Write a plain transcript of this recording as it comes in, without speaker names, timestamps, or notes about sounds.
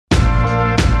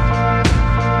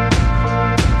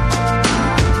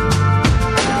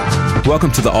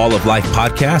Welcome to the All of Life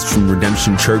podcast from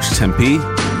Redemption Church Tempe,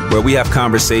 where we have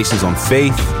conversations on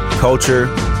faith,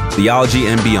 culture, theology,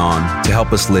 and beyond to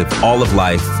help us live all of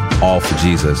life, all for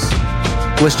Jesus.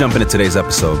 Let's jump into today's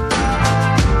episode.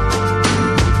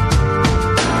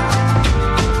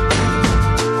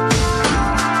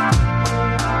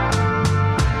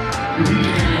 Good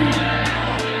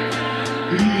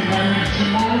evening, my name is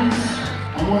Jim Owens.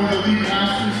 I'm one of the lead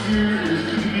pastors here. It is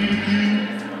good to be with you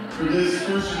for this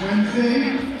First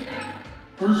Wednesday.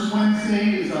 First Wednesday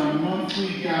is our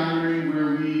monthly gathering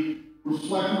where we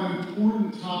reflect on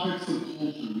important topics of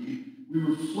culture. We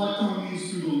reflect on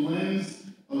these through the lens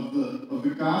of the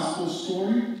gospel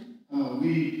story.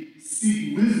 We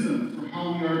seek wisdom for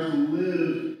how we are to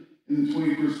live in the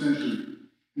 21st century.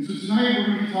 And so tonight we're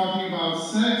going to be talking about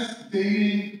sex,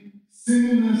 dating,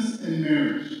 singleness, and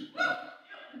marriage.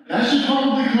 That should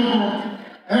probably cover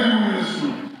everyone in this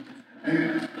room.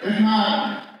 And if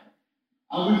not,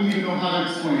 I wouldn't even know how to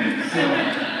explain it. So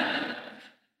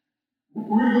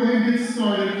we're going to go ahead and get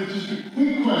started with just a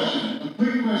quick question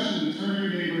to turn to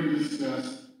your neighbor and discuss.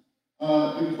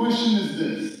 The question is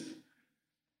this.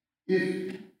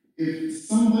 If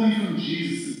somebody from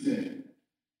Jesus' day,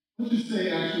 let's just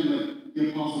say actually like the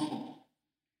Apostle Paul,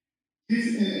 gets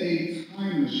in a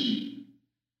time machine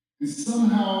and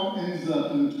somehow ends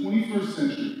up in the 21st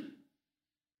century,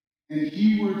 and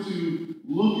he were to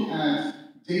look at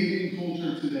dating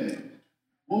culture today,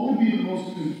 what would be the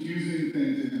most confusing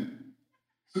thing to him?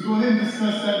 So go ahead and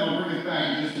discuss that, and I'll bring it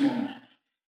back in just a moment.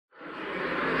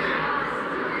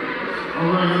 All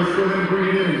right, let's go ahead and bring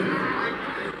it in.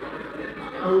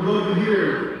 I would love to hear,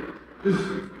 if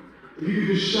you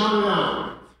could just shout it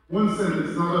out. One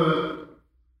sentence, not a...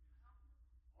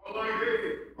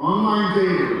 Online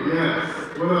dating, yes.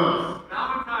 What else?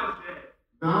 Valentine's Day.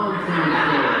 Valentine's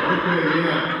Day, okay,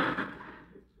 yeah.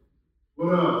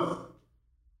 What else?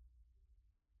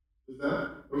 Is that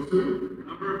those two?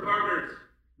 Number of partners.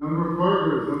 Number of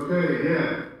partners, okay, yeah.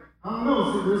 I don't know,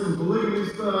 so there's some polygamy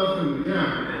stuff, and yeah.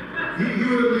 You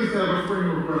would at least have a frame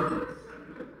of reference.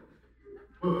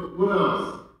 What else?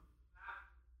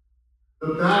 The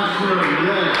Bachelor,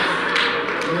 yes.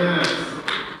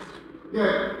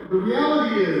 Yeah, the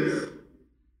reality is,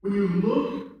 when you look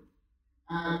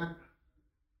at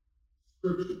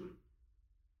Scripture,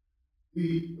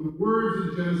 the words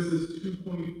in Genesis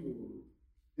 2:24,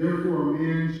 therefore a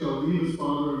man shall leave his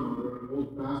father and mother and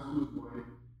hold fast to his wife,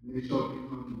 and they shall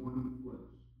become one flesh.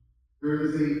 There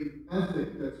is an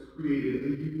ethic that's created, a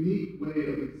unique way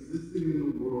of existing in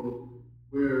the world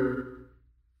where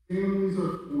families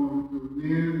are formed through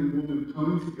man and woman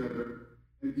coming together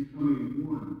and becoming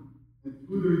one, and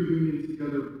through their union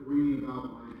together bringing about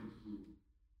life into the world.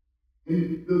 And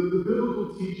the biblical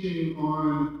teaching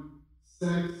on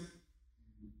sex,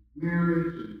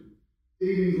 marriage, and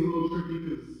dating is a little tricky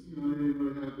because, I didn't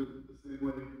really have it the same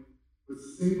way. But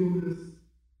singleness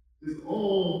is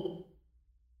all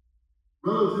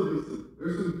relatively simple.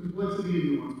 There's some complexity and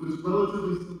nuance, but it's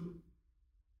relatively simple.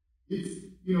 It's,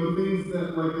 things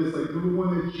that like this, like number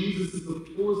one, that Jesus is the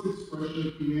fullest expression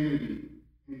of humanity,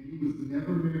 and he was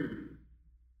never married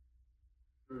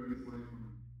during his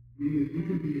lifetime. Meaning that you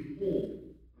can be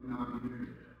whole and not be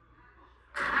married.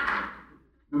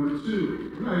 Number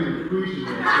two, we're not even preaching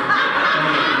that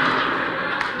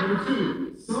stuff. Number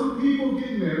two, some people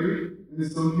get married,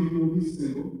 and some people will be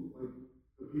single, like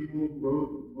the people who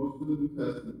wrote most of the New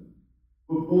Testament.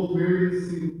 But both married and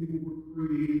single people were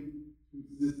created to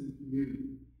exist in community.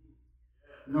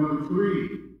 Number three,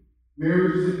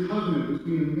 marriage is a covenant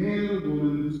between a man and a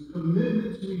woman whose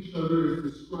commitment to each other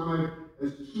is described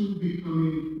as two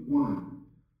becoming one.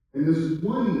 And this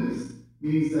oneness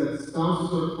means that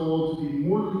spouses are called to be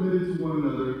more committed to one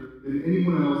another than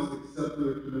anyone else except for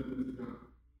their commitment to God.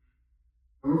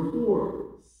 Number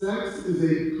four, sex is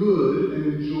a good and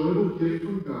enjoyable gift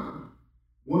from God.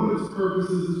 One of its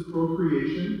purposes is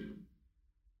procreation.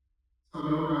 Tell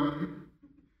me around here.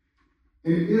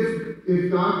 And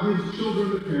if God gives children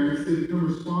to parents, they become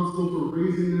responsible for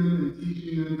raising them and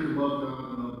teaching them to love God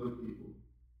and love other people.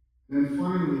 And then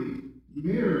finally,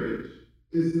 marriage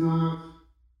is not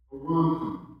a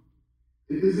rom-com.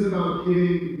 It isn't about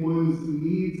getting one's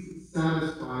needs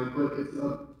satisfied, but it's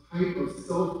a type of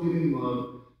self-giving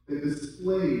love that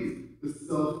displays the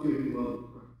self-giving love of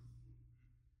Christ.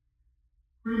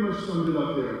 Pretty much summed it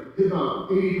up there. Hit about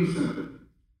 80% of it.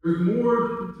 There's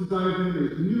more to dive in,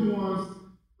 there's nuance,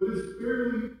 but it's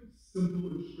fairly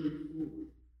simple and straightforward.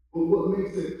 But what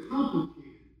makes it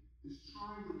complicated is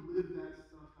trying to live that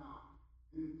stuff out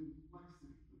in the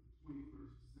complexity of the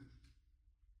 21st century.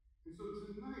 And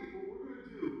so tonight, what we're going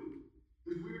to do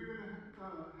is we're going to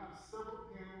have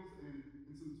several panels and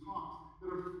some talks that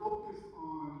are focused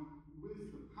on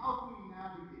wisdom. How do we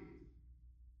navigate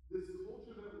this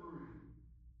culture that we're in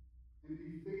and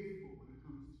be faithful when it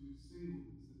comes to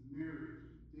singleness and marriage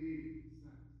and dating and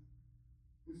sex?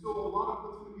 And so a lot of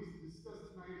what's going to be discussed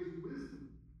tonight is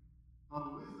wisdom.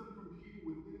 Wisdom from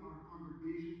people within our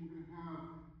congregation. We're going to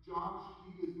have Josh.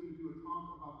 He is going to do a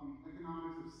talk about the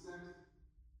economics of sex.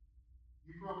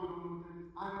 You probably don't know what that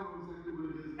is. I don't know exactly what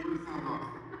it is, but it sounds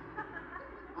awesome.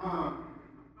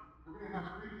 We're going to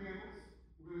have 3 panels.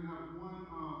 We're going to have one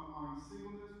on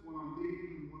singleness, one on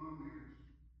dating, and one on marriage.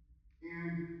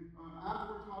 And as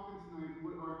we're talking tonight,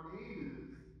 what our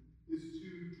aim is to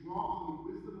draw on the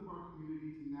wisdom of our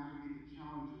community to navigate the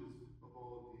challenges of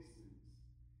all of these things.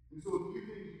 And so a few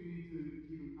things you need to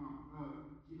keep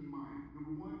in mind.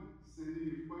 Number 1, send in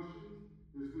your questions.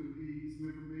 There's going to be some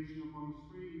information up on the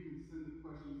screen. You can send the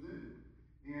questions in,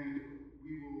 and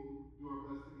we will do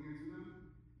our best to answer them.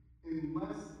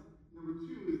 Number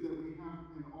 2 is that we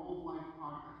have an all of life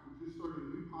podcast. We just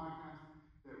started a new podcast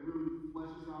that really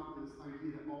fleshes out this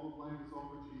idea that all of life is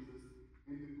all for Jesus.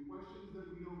 And the questions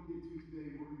that we don't get to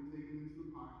today, we're going to take them into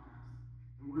the podcast,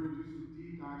 and we're going to do some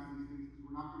deep dives on these things because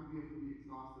we're not going to be able to be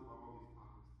exhaustive on all these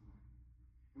topics tonight.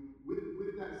 And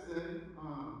with that said,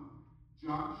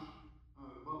 Josh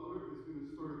Butler is going to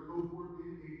start a cohort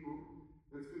in April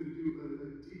that's going to do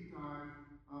a deep dive,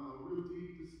 a real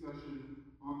deep discussion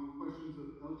on the questions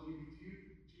of LGBTQ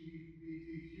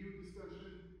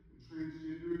discussion and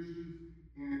transgender issues.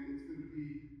 And it's going to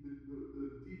be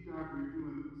the deep dive where you're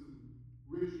doing some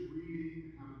rich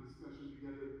reading and having a discussion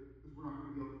together because we're not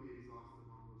going to be able to be exhaustive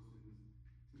on those things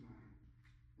tonight.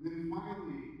 And then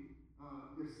finally,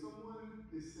 if someone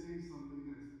is saying something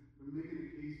they're making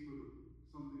a case for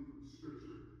something from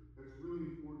Scripture that's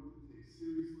really important to take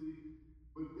seriously,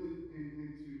 but then and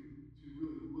to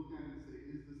really look at it and say,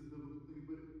 is this a biblical thing?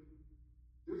 But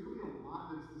there's going to be a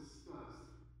lot that's discussed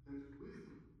that's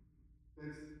wisdom,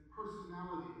 that's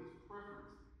personality, that's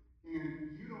preference,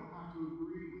 and you don't have to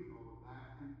agree with all of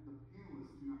that, and the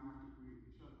panelists do not have to agree with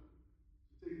each other.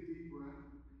 So take a deep breath.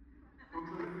 Don't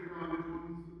try to figure out which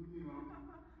one's,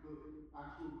 the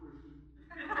actual Christian.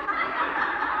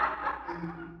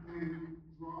 And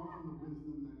draw from the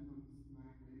wisdom that comes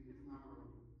tonight. Maybe it's not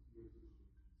relevant to your situation.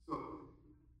 So,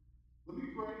 let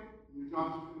me pray, and then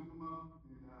Josh is going to come up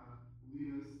and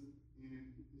lead us in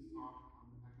his talk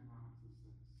on the economics of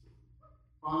sex. So,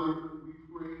 Father, we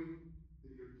pray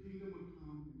that your kingdom would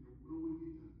come and your will would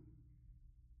be done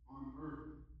on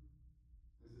earth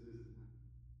as it is in heaven.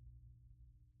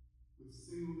 With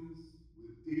singleness,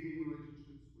 with dating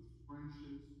relationships, with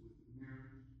friendships, with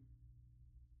marriage,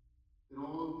 that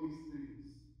all of these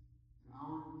things in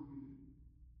our community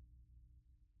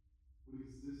would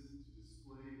exist to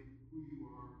display who you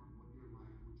are and what you're like.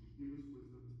 Would you give us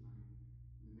wisdom tonight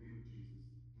in the name of Jesus?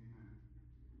 Amen.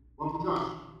 Welcome,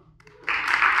 Josh.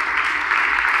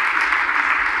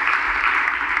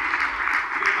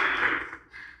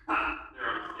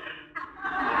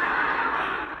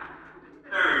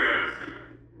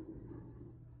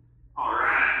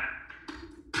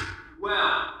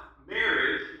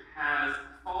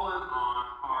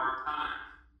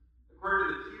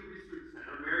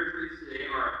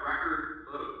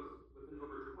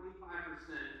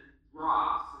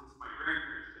 Drop since my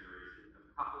grandparents' generation of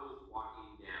couples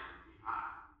walking down the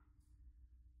aisle.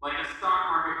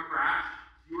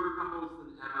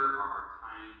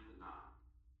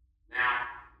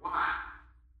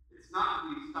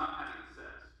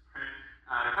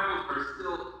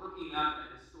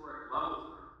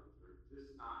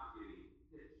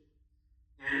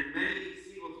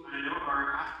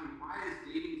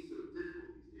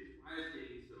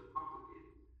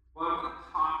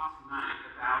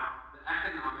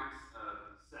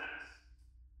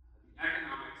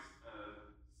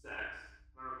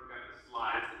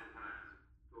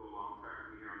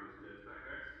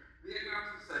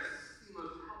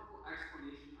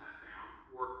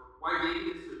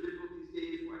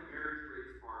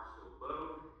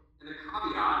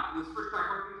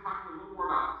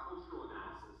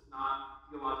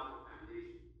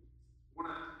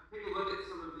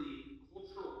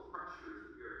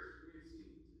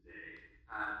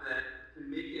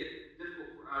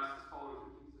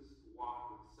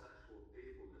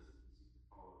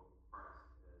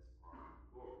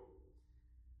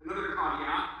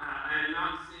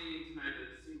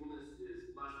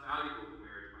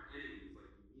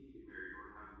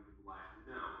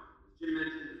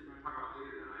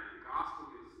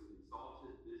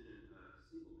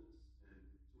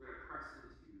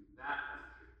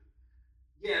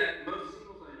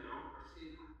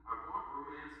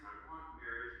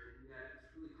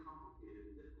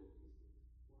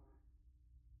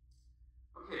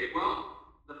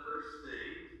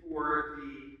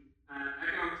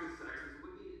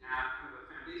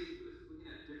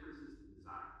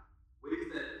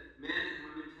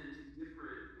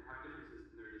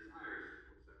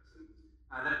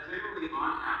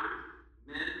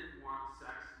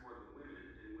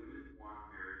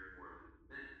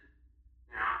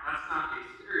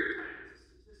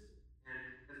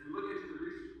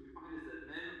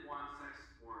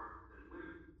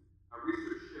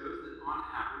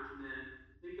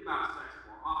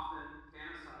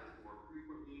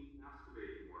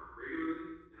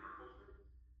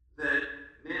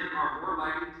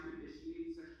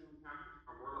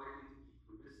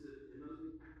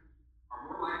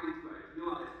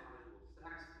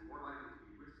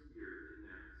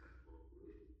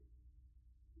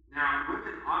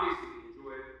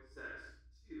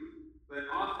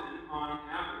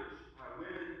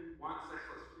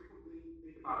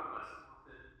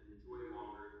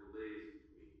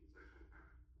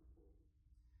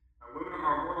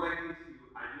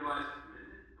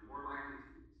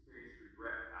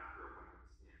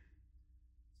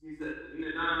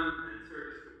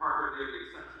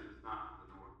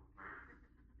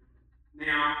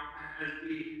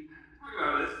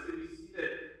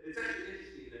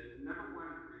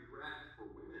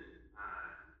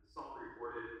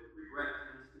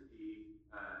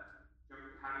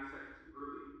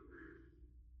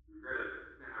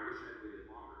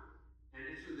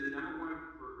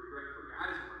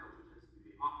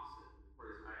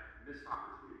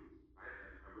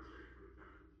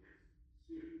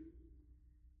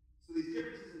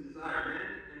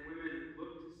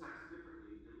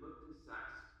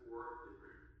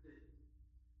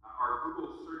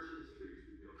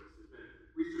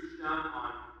 jump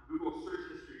on Google search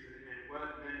histories and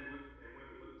what men and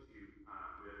women look to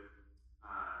with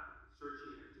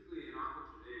searching, and particularly in our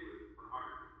culture today with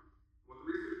pornography. What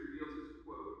the research reveals is,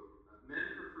 quote,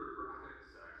 men prefer graphic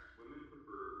sex, women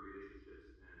prefer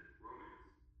relationships and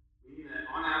romance. Meaning that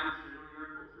on average, generally in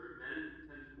our culture, men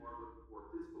tend to more look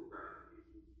for physical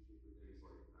gratification, usually for things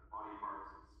like body parts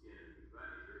and skin and things of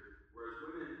that nature, whereas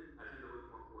women tend to look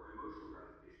more for emotional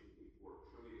gratification, looking for,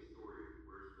 show me the story,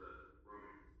 where's the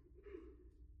romance.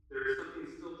 There is something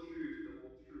still true to the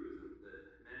old truism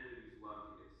that men will use love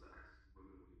to get sex,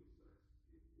 women will use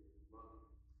sex to get love.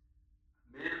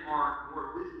 Men are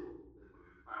more visual than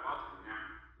women biologically. Now,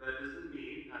 that doesn't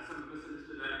mean, some have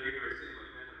misunderstood that maybe are saying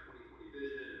like men have 20/20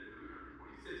 vision and women are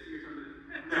 20/60 or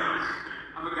something. No,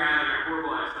 I'm a guy like a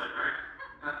horrible eyesight, right?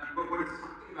 But what it's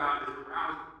talking about is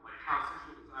arousal, like how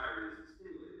sexual desire is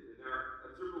stimulated. And there are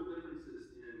observable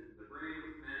differences in the brain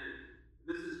with men.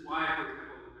 And this is why, for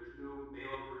example, there's no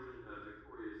male version of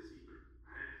Victoria's Secret,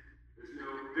 right? There's no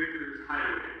Victor's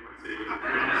Hideaway, you might say,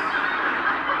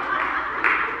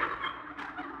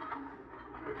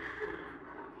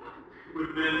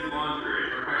 with men's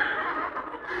lingerie, right?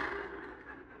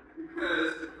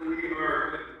 Because we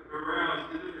are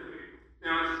aroused differently.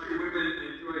 Now, it's true, women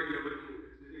enjoy, looking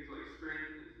at things like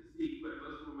strength and physique, but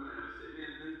most women I know say, man,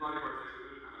 men's body parts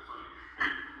actually look kind of funny.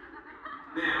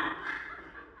 Now,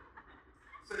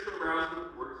 sexual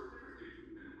arousal works differently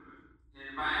between men and women. And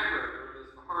Viagra, or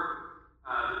this the Harvard,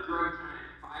 the drug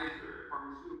giant Pfizer, a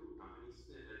pharmaceutical company,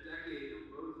 spent a decade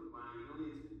and loads of money,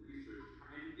 millions in research,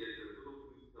 trying to get their little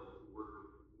blue pill to work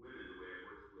with women the way it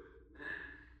works with men.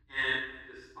 And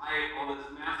despite all this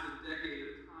massive decade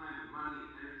of time and money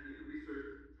and energy and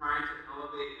research trying to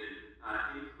elevate and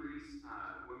increase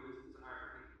women's desire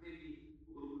for hanky-panky,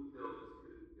 the little blue pill just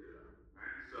couldn't get it up,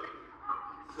 right?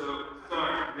 So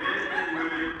men and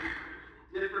women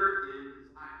differ in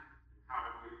desire and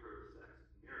how we approach sex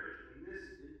and marriage, and this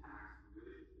impacts the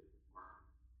relationship market.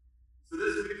 So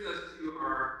this leads us to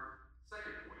our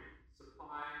second point,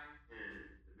 supply and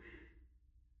demand.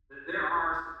 That there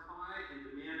are supply and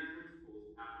demand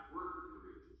principles at work in the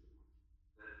relationship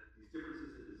that these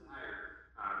differences in desire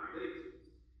relate to.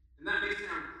 And that may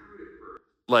sound crude at first.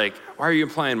 Like, why are you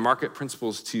applying market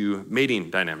principles to mating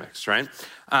dynamics, right?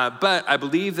 But I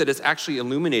believe that it's actually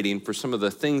illuminating for some of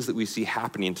the things that we see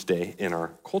happening today in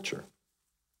our culture.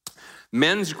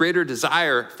 Men's greater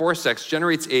desire for sex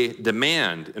generates a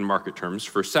demand in market terms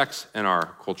for sex in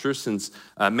our culture, since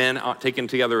men taken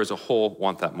together as a whole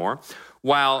want that more,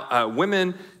 while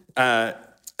women,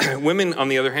 on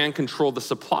the other hand, control the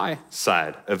supply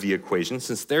side of the equation,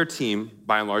 since their team,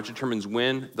 by and large, determines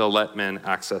when they'll let men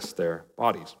access their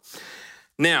bodies.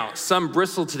 Now, some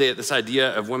bristle today at this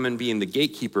idea of women being the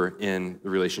gatekeeper in the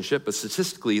relationship, but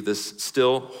statistically, this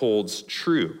still holds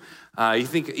true. You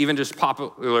think even just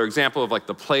popular example of like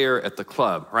the player at the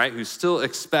club, right? Who still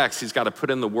expects he's got to put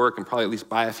in the work and probably at least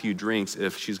buy a few drinks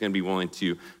if she's going to be willing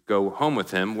to go home with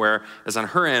him. Whereas on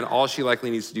her end, all she likely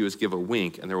needs to do is give a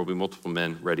wink and there will be multiple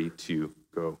men ready to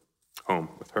go home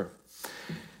with her.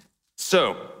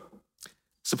 So,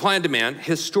 supply and demand,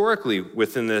 historically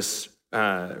within this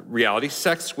reality,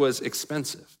 sex was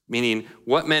expensive, meaning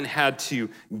what men had to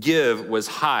give was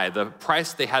high. The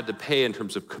price they had to pay in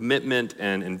terms of commitment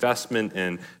and investment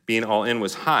and being all in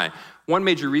was high. One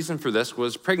major reason for this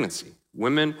was pregnancy.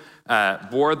 Women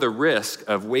bore the risk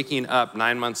of waking up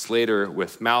 9 months later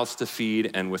with mouths to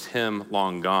feed and with him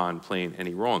long gone playing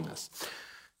any role in this.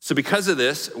 So because of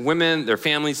this, women, their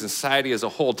families, and society as a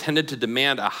whole tended to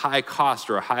demand a high cost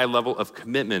or a high level of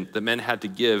commitment that men had to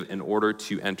give in order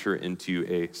to enter into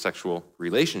a sexual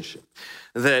relationship.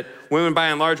 That women, by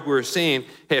and large, were saying,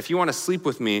 hey, if you want to sleep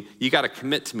with me, you got to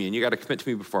commit to me, and you got to commit to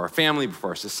me before our family,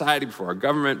 before our society, before our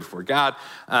government, before God,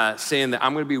 saying that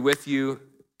I'm going to be with you,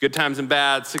 good times and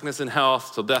bad, sickness and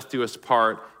health, till death do us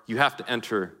part. You have to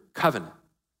enter covenant,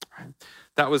 right?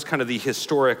 That was kind of the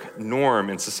historic norm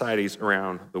in societies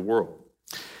around the world.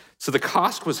 So the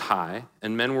cost was high,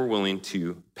 and men were willing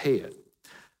to pay it.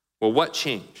 Well, what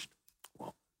changed?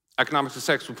 Well, economics of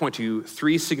sex will point to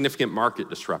 3 significant market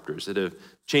disruptors that have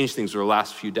changed things over the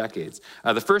last few decades.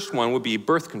 The first one would be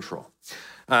birth control.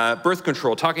 Birth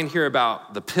control, talking here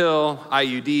about the pill,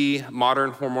 IUD,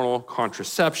 modern hormonal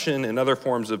contraception, and other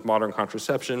forms of modern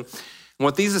contraception. And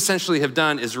what these essentially have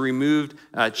done is removed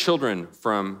children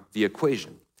from the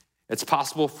equation. It's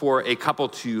possible for a couple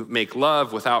to make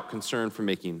love without concern for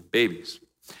making babies.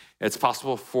 It's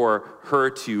possible for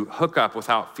her to hook up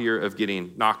without fear of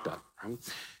getting knocked up. Right?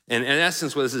 And in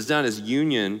essence, what this has done is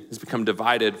union has become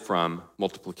divided from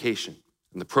multiplication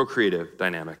and the procreative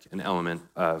dynamic and element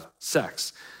of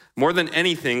sex. More than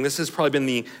anything, this has probably been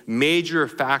the major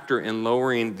factor in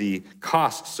lowering the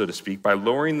cost, so to speak. By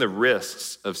lowering the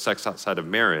risks of sex outside of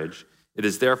marriage, it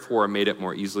has therefore made it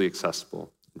more easily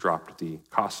accessible and dropped the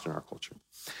cost in our culture.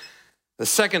 The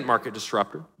second market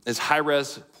disruptor is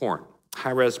high-res porn.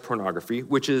 High-res pornography,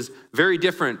 which is very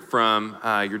different from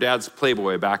your dad's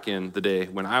Playboy back in the day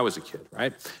when I was a kid,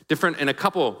 right? Different in a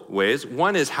couple ways.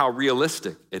 One is how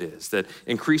realistic it is, that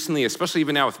increasingly, especially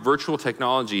even now with virtual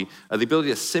technology, the ability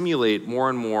to simulate more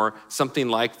and more something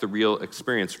like the real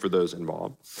experience for those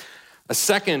involved. A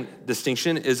second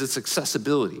distinction is its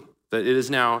accessibility, that it is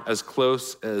now as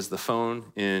close as the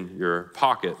phone in your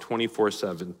pocket,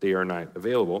 24/7, day or night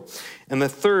available. And the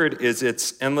third is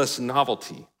its endless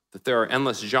novelty, that there are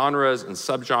endless genres and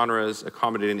subgenres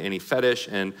accommodating any fetish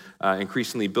and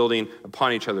increasingly building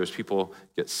upon each other as people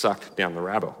get sucked down the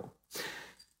rabbit hole.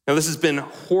 Now, this has been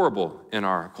horrible in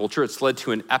our culture. It's led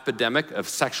to an epidemic of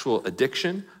sexual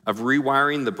addiction, of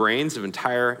rewiring the brains of an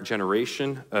entire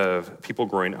generation of people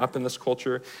growing up in this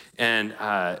culture, and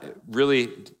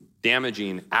really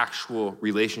damaging actual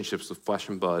relationships with flesh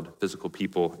and blood, physical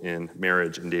people in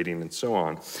marriage and dating and so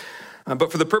on.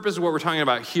 But for the purpose of what we're talking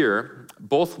about here,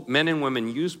 both men and women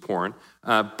use porn,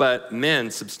 but men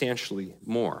substantially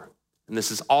more. And this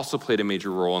has also played a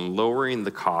major role in lowering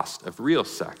the cost of real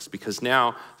sex, because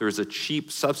now there is a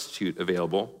cheap substitute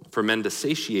available for men to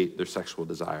satiate their sexual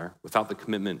desire without the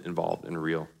commitment involved in a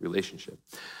real relationship.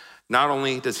 Not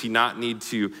only does he not need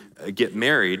to get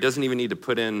married, doesn't even need to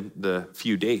put in the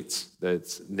few dates.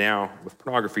 That's now, with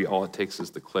pornography, all it takes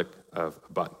is the click of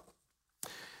a button.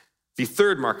 The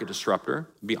third market disruptor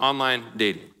would be online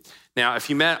dating. Now, if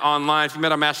you met online, if you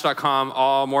met on Match.com,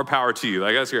 all more power to you.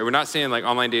 Like, that's great. We're not saying like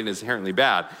online dating is inherently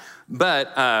bad,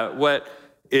 but what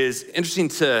is interesting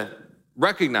to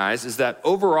recognize is that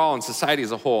overall in society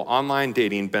as a whole, online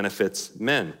dating benefits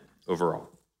men overall.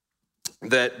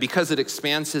 That because it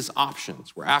expands his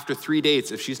options, where after 3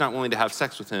 dates, if she's not willing to have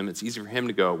sex with him, it's easy for him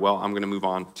to go, well, I'm gonna move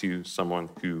on to someone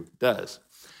who does.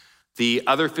 The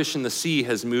other fish in the sea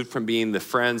has moved from being the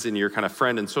friends in your kind of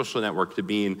friend and social network to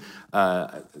being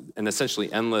an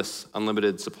essentially endless,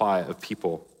 unlimited supply of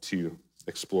people to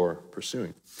explore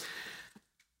pursuing.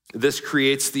 This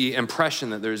creates the impression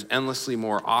that there's endlessly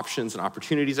more options and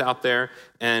opportunities out there,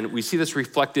 and we see this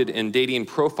reflected in dating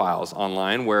profiles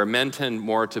online, where men tend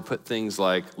more to put things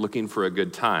like looking for a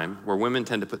good time, where women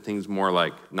tend to put things more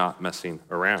like not messing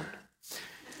around.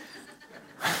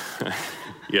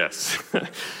 Yes.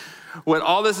 What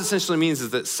all this essentially means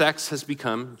is that sex has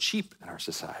become cheap in our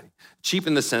society. Cheap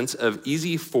in the sense of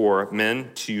easy for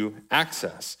men to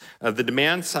access. The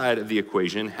demand side of the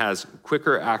equation has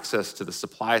quicker access to the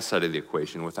supply side of the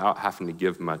equation without having to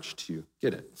give much to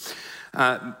get it.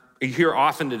 You hear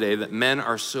often today that men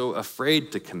are so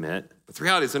afraid to commit, but the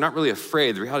reality is they're not really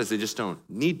afraid. The reality is they just don't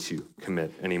need to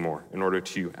commit anymore in order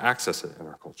to access it in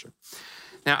our culture.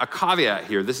 Now, a caveat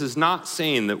here, this is not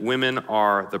saying that women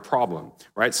are the problem,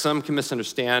 right? Some can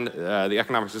misunderstand the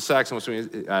economics of sex, and what's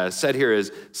being said here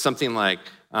is something like,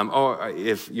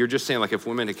 if you're just saying like if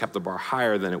women had kept the bar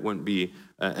higher, then it wouldn't be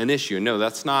an issue. No,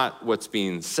 that's not what's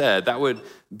being said. That would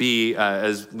be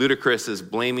as ludicrous as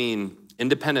blaming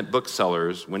independent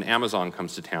booksellers when Amazon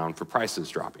comes to town for prices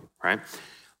dropping, right?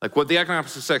 Like what the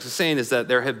economics of sex is saying is that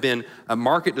there have been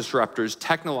market disruptors,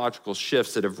 technological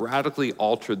shifts that have radically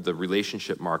altered the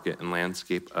relationship market and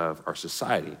landscape of our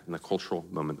society and the cultural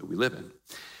moment that we live in.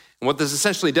 And what this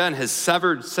essentially done has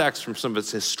severed sex from some of its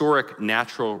historic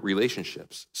natural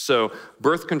relationships. So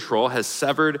birth control has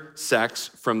severed sex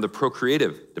from the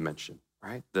procreative dimension,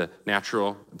 right? The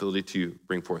natural ability to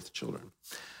bring forth children.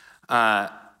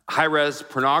 High-res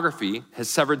pornography has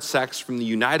severed sex from the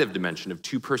unitive dimension of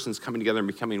two persons coming together and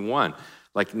becoming one.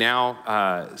 Like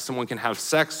now, someone can have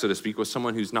sex, so to speak, with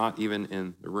someone who's not even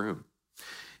in the room.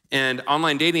 And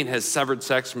online dating has severed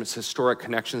sex from its historic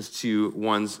connections to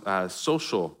one's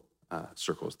social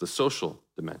circles, the social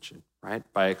dimension, right?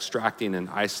 By extracting and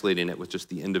isolating it with just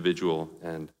the individual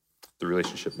and the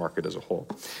relationship market as a whole.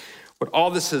 What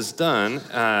all this has done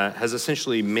has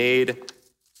essentially made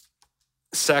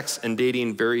sex and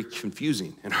dating very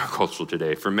confusing in our culture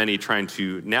today for many trying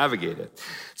to navigate it.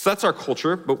 So that's our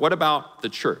culture, but what about the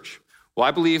church? Well,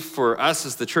 I believe for us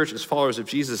as the church, as followers of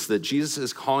Jesus, that Jesus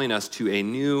is calling us to a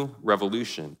new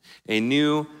revolution, a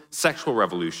new sexual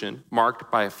revolution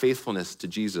marked by a faithfulness to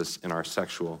Jesus in our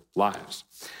sexual lives.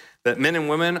 That men and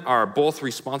women are both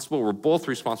responsible. We're both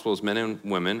responsible as men and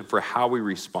women for how we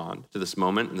respond to this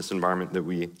moment and this environment that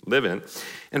we live in.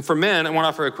 And for men, I want to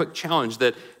offer a quick challenge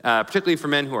that, particularly for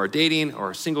men who are dating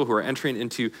or single, who are entering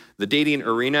into the dating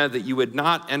arena, that you would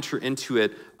not enter into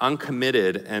it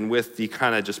uncommitted and with the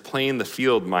kind of just playing the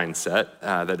field mindset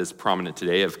that is prominent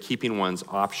today of keeping one's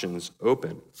options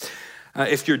open.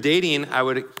 If you're dating, I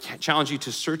would challenge you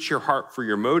to search your heart for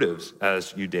your motives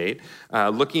as you date,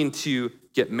 looking to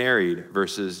get married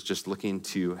versus just looking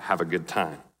to have a good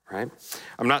time, right?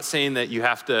 I'm not saying that you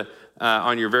have to,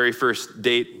 on your very first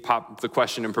date, pop the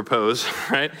question and propose,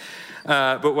 right?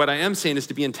 But what I am saying is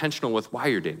to be intentional with why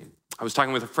you're dating. I was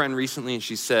talking with a friend recently, and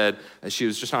she said she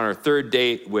was just on her third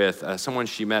date with someone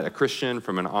she met, a Christian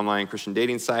from an online Christian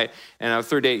dating site. And on the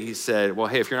third date, he said, well,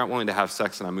 hey, if you're not willing to have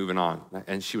sex, then I'm moving on.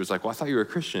 And she was like, well, I thought you were a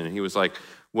Christian. And he was like,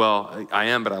 well, I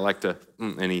am, but I like to,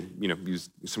 and he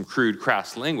used some crude,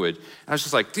 crass language. And I was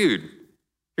just like, dude,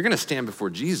 you're going to stand before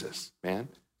Jesus, man,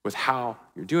 with how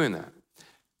you're doing that,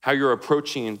 how you're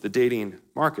approaching the dating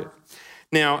market.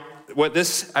 Now, what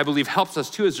this, I believe, helps us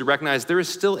too is to recognize there is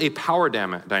still a power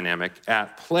dynamic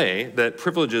at play that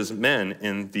privileges men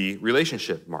in the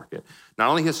relationship market. Not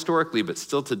only historically, but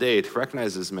still today, to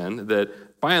recognize as men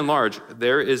that, by and large,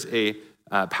 there is a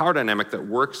power dynamic that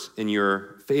works in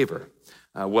your favor.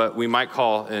 What we might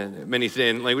call, in many today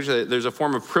in language, there's a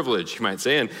form of privilege, you might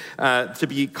say. And to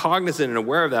be cognizant and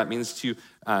aware of that means to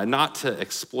not to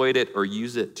exploit it or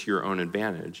use it to your own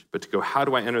advantage, but to go, how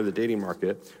do I enter the dating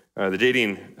market, the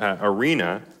dating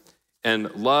arena, and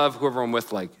love whoever I'm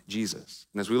with like Jesus?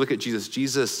 And as we look at Jesus,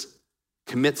 Jesus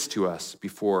commits to us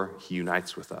before he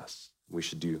unites with us. We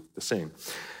should do the same.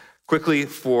 Quickly,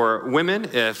 for women,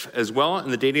 if as well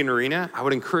in the dating arena, I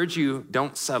would encourage you,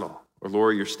 don't settle or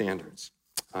lower your standards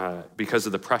because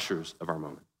of the pressures of our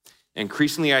moment.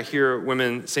 Increasingly, I hear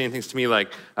women saying things to me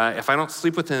like, if I don't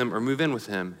sleep with him or move in with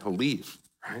him, he'll leave,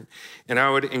 right? And I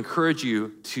would encourage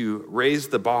you to raise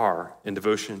the bar in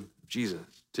devotion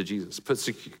to Jesus. Put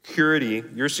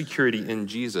your security in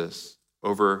Jesus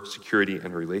over security in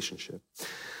a relationship.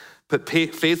 Put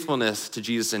faithfulness to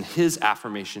Jesus and his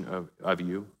affirmation of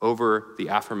you over the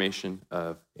affirmation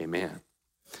of a man.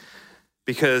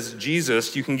 Because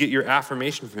Jesus, you can get your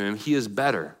affirmation from him. He is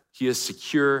better. He is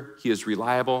secure. He is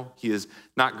reliable. He is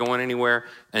not going anywhere.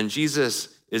 And Jesus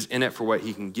is in it for what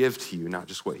he can give to you, not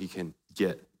just what he can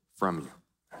get from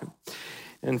you.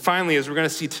 And finally, as we're going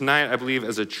to see tonight, I believe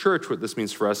as a church, what this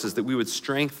means for us is that we would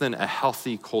strengthen a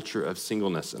healthy culture of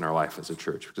singleness in our life as a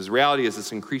church. Because the reality is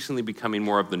it's increasingly becoming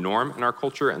more of the norm in our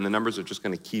culture, and the numbers are just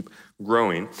going to keep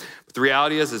growing. But the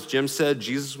reality is, as Jim said,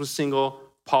 Jesus was single,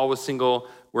 Paul was single.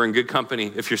 We're in good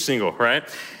company if you're single, right?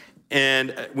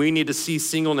 And we need to see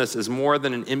singleness as more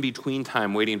than an in-between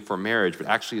time waiting for marriage, but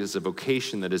actually as a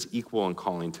vocation that is equal in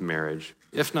calling to marriage,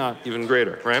 if not even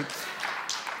greater, right?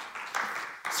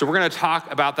 So we're going to talk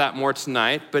about that more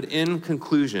tonight, but in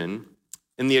conclusion,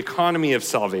 in the economy of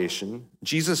salvation,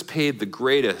 Jesus paid the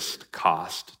greatest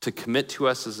cost to commit to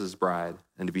us as his bride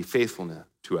and to be faithful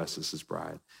to us as his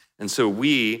bride. And so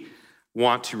we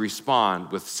want to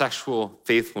respond with sexual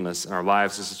faithfulness in our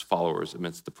lives as his followers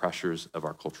amidst the pressures of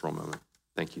our cultural moment.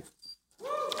 Thank you.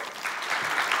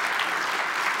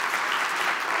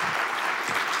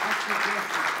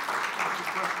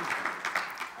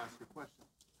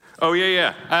 Oh,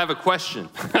 yeah. I have a question.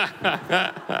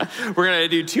 We're going to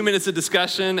do 2 minutes of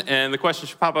discussion, and the question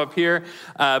should pop up here.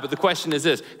 But the question is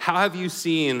this: how have you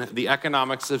seen the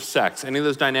economics of sex, any of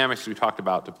those dynamics we talked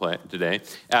about today,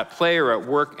 at play or at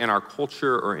work in our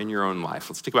culture or in your own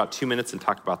life? Let's take about 2 minutes and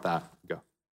talk about that. Go.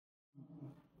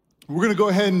 We're going to go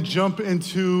ahead and jump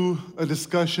into a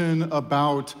discussion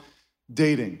about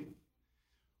dating.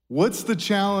 What's the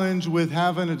challenge with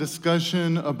having a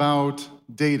discussion about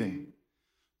dating?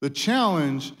 The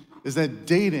challenge is that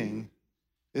dating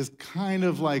is kind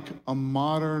of like a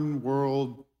modern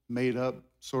world made up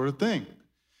sort of thing.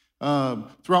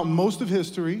 Throughout most of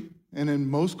history and in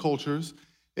most cultures,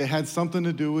 it had something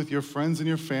to do with your friends and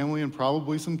your family and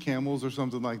probably some camels or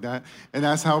something like that. And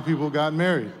that's how people got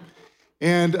married.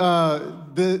 And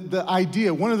the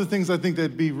idea, one of the things I think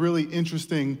that'd be really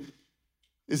interesting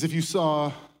is if you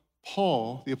saw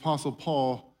Paul, the Apostle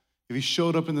Paul, if he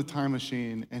showed up in the time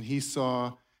machine and he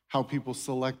saw how people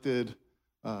selected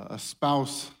a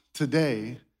spouse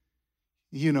today,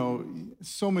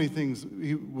 so many things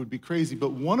would be crazy,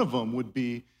 but one of them would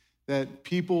be that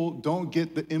people don't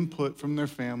get the input from their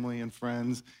family and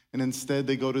friends, and instead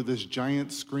they go to this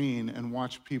giant screen and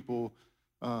watch people,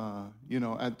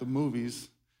 at the movies,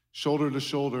 shoulder to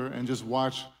shoulder, and just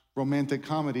watch romantic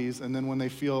comedies, and then when they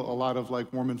feel a lot of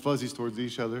like warm and fuzzies towards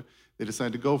each other, they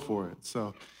decide to go for it.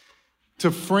 So to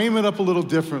frame it up a little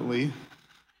differently,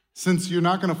 since you're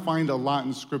not going to find a lot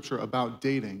in Scripture about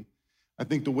dating, I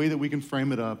think the way that we can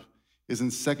frame it up is in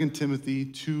 2 Timothy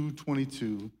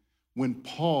 2:22, when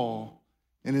Paul,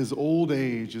 in his old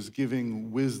age, is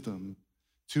giving wisdom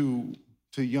to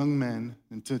young men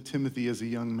and to Timothy as a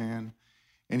young man.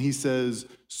 And he says,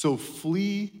 so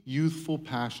flee youthful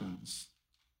passions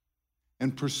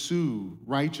and pursue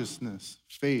righteousness,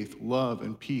 faith, love,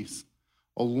 and peace,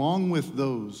 along with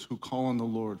those who call on the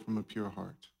Lord from a pure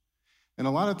heart. And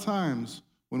a lot of times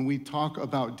when we talk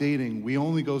about dating, we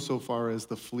only go so far as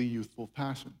the flee youthful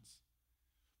passions.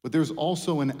 But there's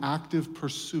also an active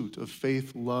pursuit of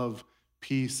faith, love,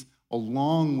 peace,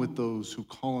 along with those who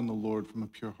call on the Lord from a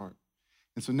pure heart.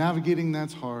 And so navigating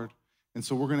that's hard. And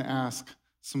so we're going to ask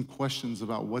some questions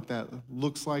about what that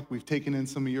looks like. We've taken in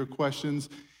some of your questions,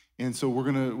 and so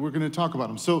we're gonna talk about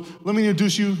them. So let me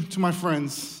introduce you to my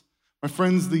friends. My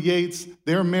friends, the Yates.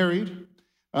 They're married,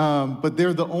 but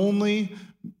they're the only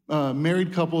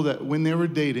married couple that when they were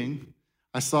dating,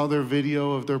 I saw their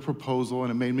video of their proposal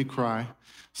and it made me cry.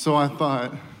 So I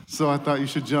thought you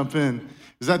should jump in.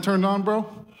 Is that turned on, bro?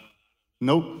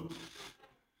 Nope.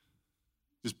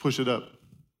 Just push it up.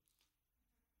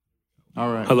 All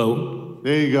right. Hello.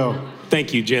 There you go.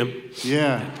 Thank you, Jim.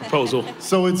 Yeah. Proposal.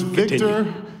 So it's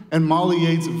Victor and Molly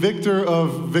Yates. Victor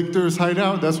of Victor's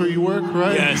Hideout. That's where you work,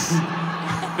 right? Yes.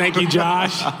 Thank you,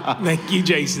 Josh. Thank you,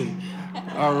 Jason.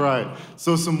 All right.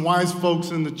 So some wise folks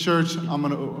in the church, I'm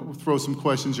going to throw some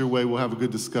questions your way. We'll have a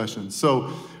good discussion.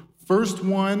 So first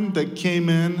one that came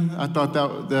in, I thought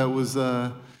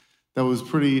that was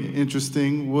pretty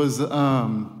interesting, was,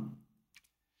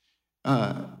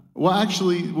 well,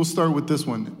 actually, we'll start with this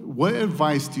one. What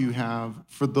advice do you have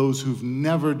for those who've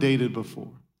never dated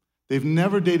before? They've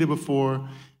never dated before,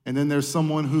 and then there's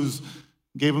someone who's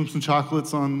gave them some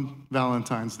chocolates on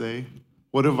Valentine's Day.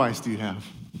 What advice do you have?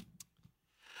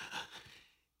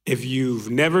 If you've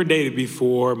never dated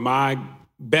before, my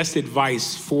best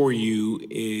advice for you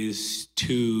is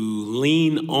to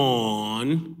lean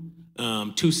on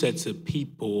two sets of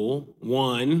people.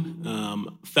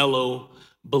 One, fellow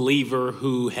believer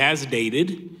who has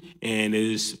dated and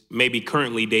is maybe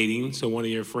currently dating, so one of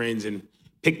your friends, and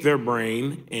pick their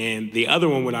brain. And the other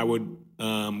one, what I would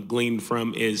glean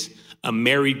from, is a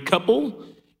married couple,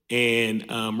 and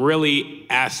really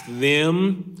ask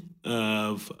them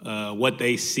of what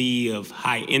they see of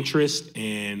high interest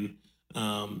and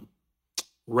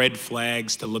red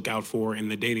flags to look out for in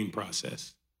the dating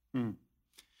process.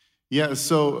 Yeah,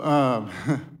 so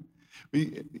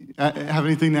have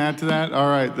anything to add to that? All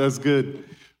right, that's good.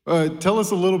 Tell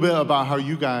us a little bit about how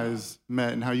you guys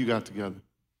met and how you got together.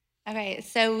 Okay,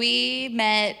 so we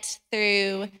met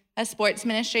through a sports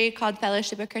ministry called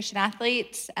Fellowship of Christian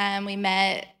Athletes. We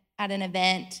met at an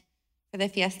event for the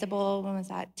Fiesta Bowl. When was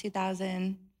that?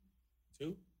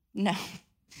 2002? No,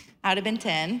 I would have been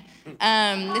 10.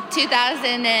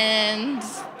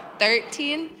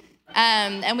 2013.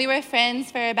 And we were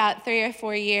friends for about 3 or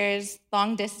 4 years,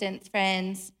 long distance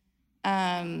friends.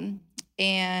 And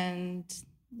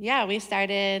yeah, we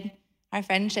started, our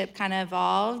friendship kind of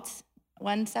evolved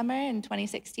one summer in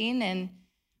 2016, and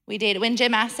we dated. When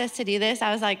Jim asked us to do this,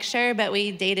 I was like, sure, but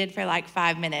we dated for like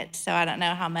 5 minutes. So I don't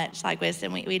know how much like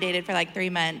wisdom. We dated for like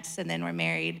 3 months, and then we're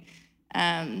married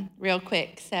real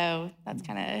quick. So that's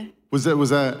kind of. Was that,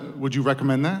 would you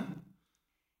recommend that?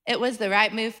 It was the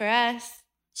right move for us.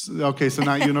 Okay, so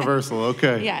not universal,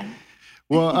 okay. Yeah.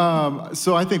 Well,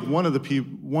 so I think one of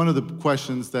the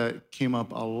questions that came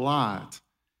up a lot,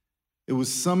 it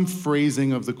was some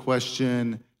phrasing of the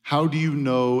question, how do you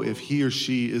know if he or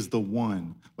she is the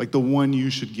one? Like the one you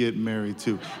should get married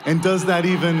to? And does that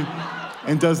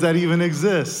even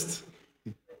exist?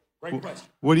 Great question.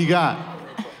 What do you got?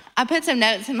 I put some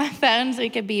notes in my phone so we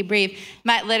could be brief.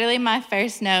 Literally my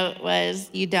first note was,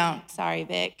 you don't, sorry,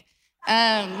 Vic.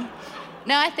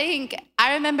 No,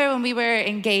 I remember when we were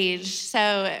engaged,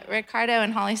 so Ricardo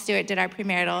and Holly Stewart did our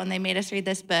premarital, and they made us read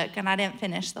this book, and I didn't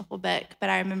finish the whole book, but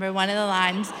I remember one of the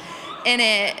lines in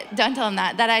it, don't tell them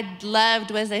that I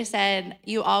loved was they said,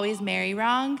 you always marry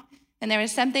wrong, and there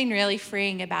was something really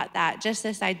freeing about that, just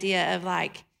this idea of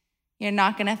like, you're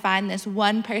not gonna find this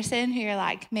one person who you're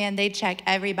like, man, they check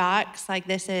every box, like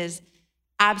this is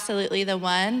absolutely the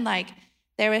one. Like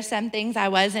there were some things I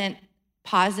wasn't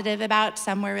positive about.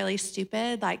 Some were really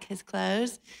stupid, like his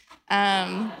clothes.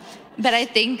 But I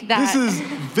think that... This is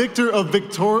Victor of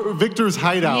Victor's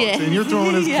Hideout, yeah. And you're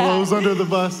throwing his clothes under the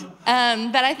bus.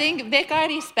 But I think Vic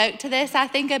already spoke to this. I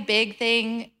think a big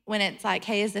thing when it's like,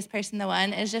 hey, is this person the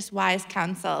one, is just wise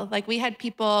counsel. Like we had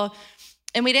people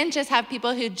And we didn't just have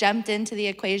people who jumped into the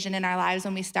equation in our lives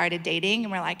when we started dating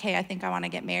and were like, hey, I think I want to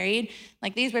get married.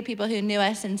 Like, these were people who knew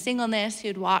us in singleness,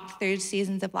 who'd walked through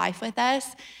seasons of life with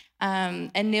us,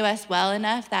 and knew us well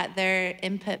enough that their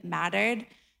input mattered.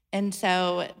 And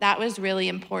so that was really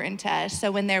important to us. So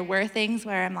when there were things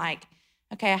where I'm like,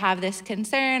 okay, I have this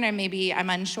concern, or maybe I'm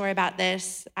unsure about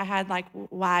this, I had like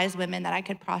wise women that I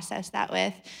could process that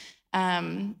with.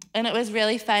 And it was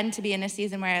really fun to be in a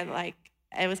season where like,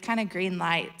 it was kind of green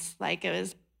lights. Like, it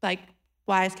was like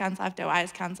wise counsel after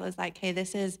wise counsel is like, hey,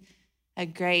 this is a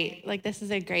great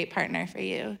partner for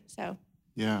you. So.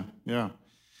 Yeah.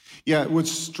 What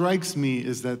strikes me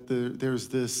is that there's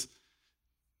this,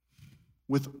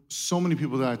 with so many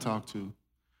people that I talk to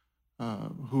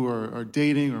who are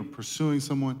dating or pursuing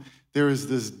someone, there is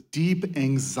this deep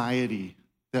anxiety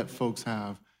that folks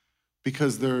have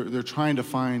because they're trying to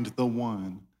find the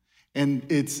one. And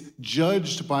it's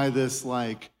judged by this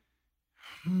like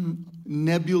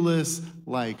nebulous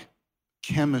like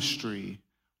chemistry,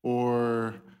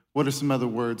 or what are some other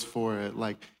words for it?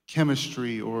 Like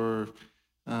chemistry, or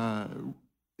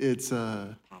it's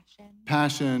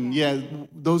passion. Yeah,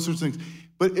 those sorts of things.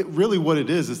 But really what it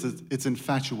is it's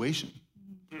infatuation.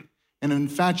 And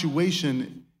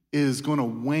infatuation is going to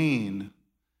wane.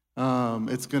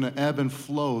 It's going to ebb and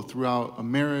flow throughout a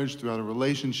marriage, throughout a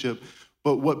relationship.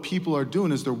 But what people are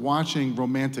doing is they're watching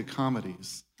romantic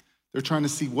comedies. They're trying to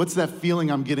see, what's that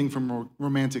feeling I'm getting from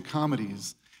romantic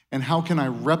comedies? And how can I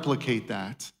replicate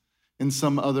that in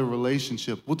some other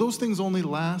relationship? Well, those things only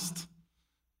last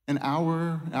an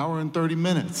hour and 30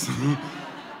 minutes.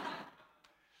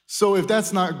 So if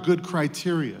that's not good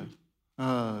criteria,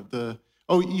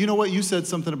 you know what? You said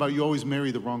something about you always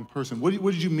marry the wrong person. What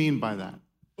did you mean by that?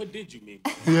 What did you mean?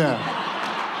 Yeah.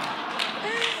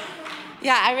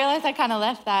 Yeah, I realized I kind of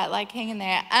left that like hanging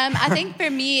there. I think for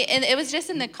me, and it was just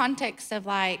in the context of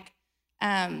like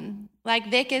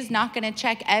Vic is not going to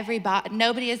check every box.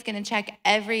 Nobody is going to check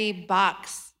every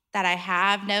box that I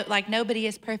have. Nobody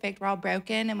is perfect. We're all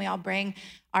broken, and we all bring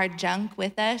our junk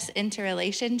with us into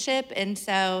relationship. And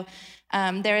so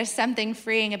there is something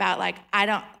freeing about like,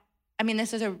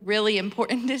 this is a really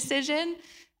important decision,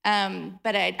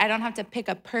 but I don't have to pick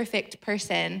a perfect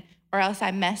person, or else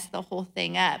I mess the whole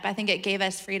thing up. I think it gave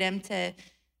us freedom to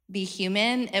be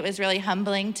human. It was really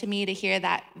humbling to me to hear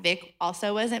that Vic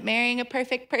also wasn't marrying a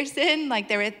perfect person. I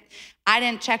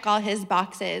didn't check all his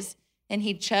boxes, and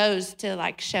he chose to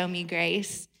like show me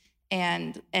grace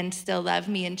and still love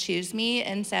me and choose me.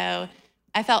 And so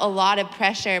I felt a lot of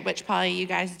pressure, which probably you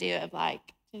guys do, of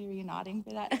like, are you nodding for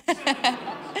that?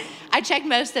 I checked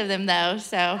most of them though,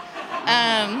 so.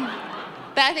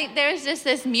 But I think there's just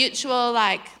this mutual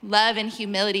like love and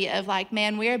humility of like,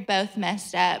 man, we're both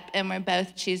messed up and we're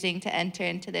both choosing to enter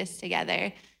into this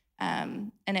together.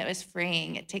 And it was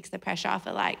freeing. It takes the pressure off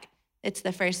of like, it's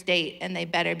the first date and they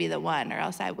better be the one, or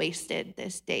else I wasted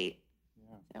this date.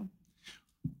 So.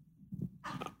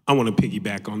 I want to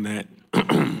piggyback on that.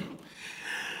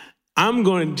 I'm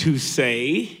going to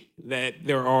say that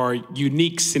there are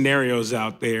unique scenarios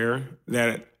out there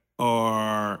that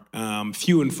are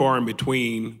few and far in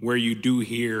between, where you do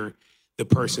hear the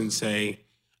person say,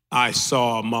 I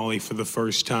saw Molly for the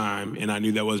first time and I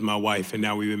knew that was my wife, and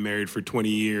now we've been married for 20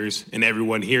 years. And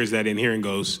everyone hears that in here and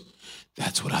goes,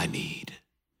 that's what I need.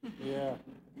 Yeah.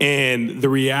 And the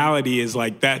reality is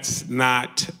like, that's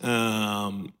not,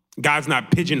 God's not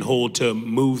pigeonholed to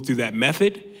move through that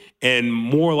method. And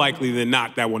more likely than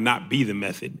not, that will not be the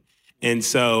method. And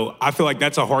so I feel like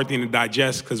that's a hard thing to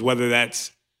digest, because whether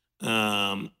that's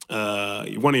one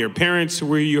of your parents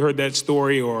where you heard that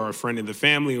story, or a friend in the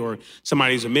family, or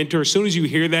somebody who's a mentor, as soon as you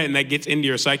hear that and that gets into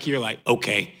your psyche, you're like,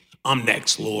 okay, I'm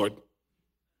next, Lord.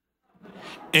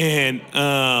 And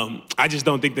I just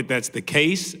don't think that that's the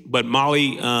case. But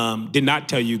Molly did not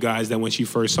tell you guys that when she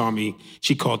first saw me,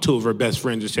 she called two of her best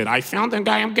friends and said, I found the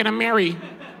guy I'm gonna marry.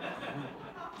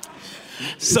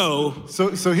 So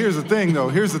here's the thing, though.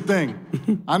 Here's the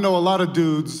thing. I know a lot of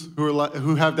dudes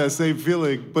who have that same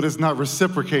feeling, but it's not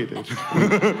reciprocated.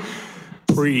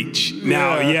 Preach.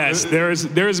 Now, yes,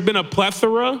 there's been a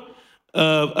plethora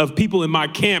of people in my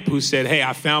camp who said, hey,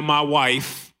 I found my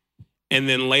wife. And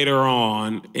then later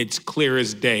on, it's clear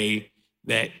as day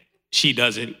that she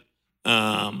doesn't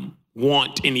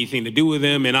want anything to do with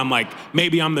him. And I'm like,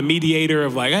 maybe I'm the mediator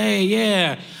of like, hey,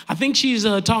 yeah, I think she's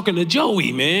talking to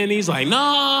Joey, man. He's like,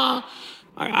 nah,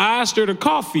 I asked her to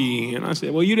coffee. And I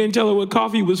said, well, you didn't tell her what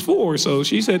coffee was for. So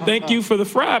she said, thank you for the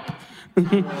frap.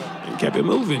 And kept it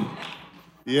moving.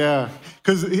 Yeah,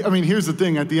 because, here's the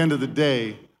thing. At the end of the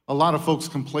day, a lot of folks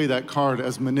can play that card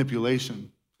as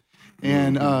manipulation.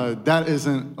 And that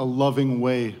isn't a loving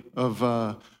way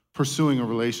of pursuing a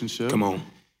relationship. Come on.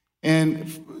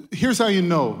 And here's how you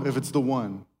know if it's the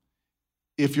one.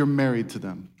 If you're married to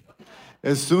them.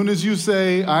 As soon as you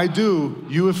say, I do,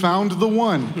 you have found the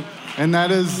one. And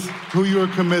that is who you are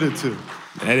committed to.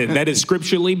 That is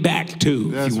scripturally backed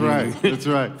too. That's right. That's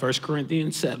right. 1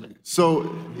 Corinthians 7.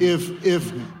 So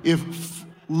if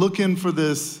looking for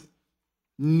this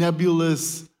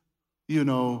nebulous,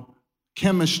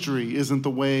 chemistry isn't the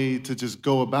way to just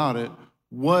go about it,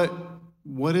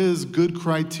 what is good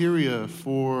criteria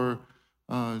for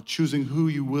choosing who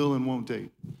you will and won't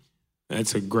date?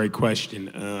 That's a great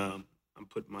question. I'm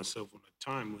putting myself on a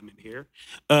time limit here.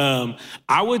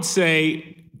 I would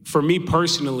say, for me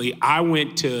personally, I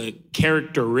went to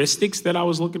characteristics that I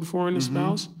was looking for in a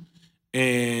spouse.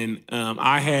 And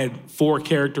I had 4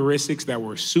 characteristics that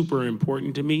were super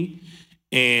important to me.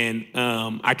 And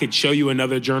I could show you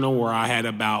another journal where I had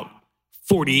about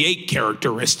 48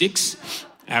 characteristics.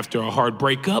 After a hard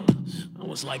breakup, I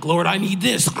was like, Lord, I need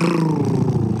this.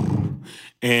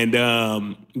 And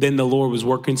then the Lord was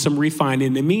working some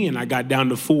refining in me, and I got down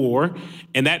to 4.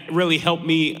 And that really helped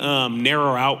me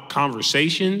narrow out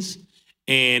conversations.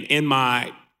 And in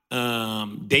my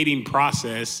dating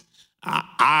process,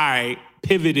 I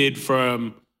pivoted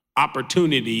from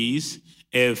opportunities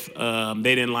if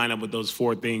they didn't line up with those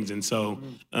 4 things. And so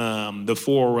the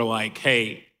 4 were like,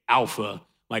 hey, alpha,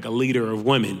 like a leader of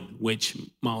women, which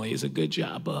Molly is a good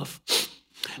job of.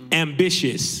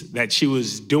 Ambitious, that she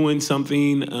was doing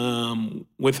something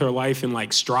with her life and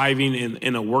like striving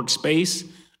in a workspace.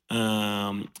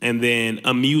 And then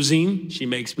amusing, she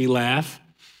makes me laugh.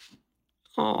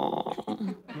 Oh.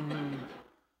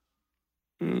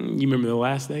 You remember the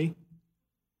last day?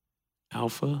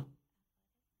 Alpha.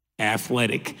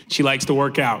 Athletic. She likes to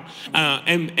work out.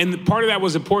 And part of that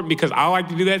was important because I like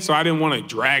to do that, so I didn't want to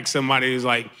drag somebody who's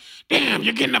like, damn,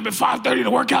 you're getting up at 5:30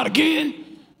 to work out again?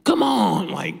 Come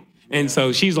on. And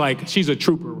so she's a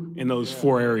trooper in those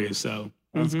 4 areas. So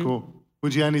that's cool.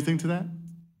 Would you add anything to that?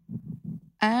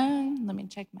 Let me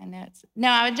check my notes. No,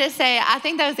 I would just say, I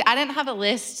didn't have a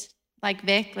list like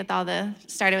Vic with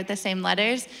started with the same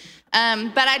letters.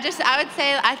 But I would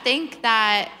say, I think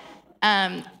that,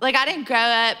 I didn't grow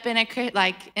up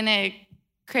in a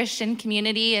Christian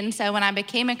community. And so when I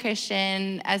became a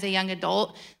Christian as a young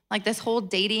adult, this whole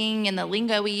dating and the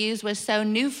lingo we use was so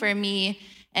new for me.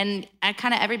 And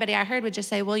everybody I heard would just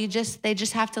say, well, they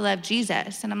just have to love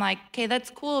Jesus. And I'm like, okay, that's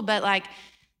cool. But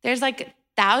there's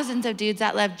thousands of dudes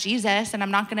that love Jesus, and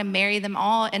I'm not going to marry them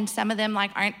all. And some of them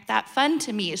aren't that fun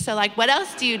to me. So what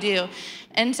else do you do?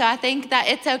 And so I think that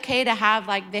it's okay to have,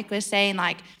 like Vic was saying,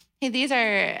 hey, these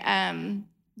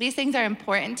things are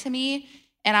important to me,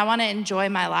 and I want to enjoy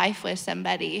my life with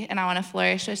somebody, and I want to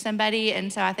flourish with somebody.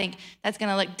 And so I think that's going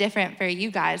to look different for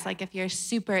you guys. If you're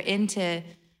super into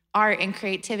art and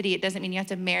creativity, it doesn't mean you have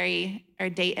to marry or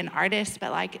date an artist,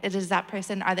 but is that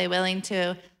person, are they willing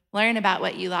to learn about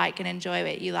what you like and enjoy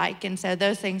what you like? And so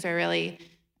those things are really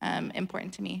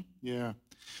important to me. Yeah.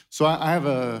 So I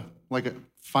have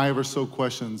 5 or so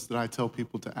questions that I tell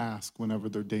people to ask whenever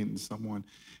they're dating someone.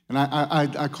 And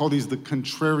I call these the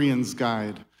contrarian's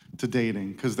guide to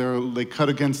dating, because they cut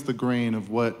against the grain of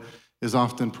what is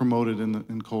often promoted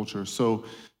in culture. So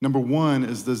number 1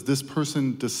 is, does this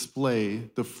person display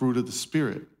the fruit of the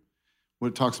Spirit? What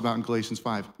it talks about in Galatians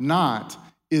 5. Not,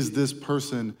 is this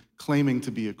person claiming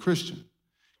to be a Christian?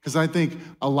 Because I think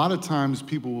a lot of times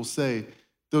people will say,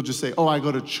 they'll just say, oh, I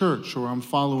go to church, or I'm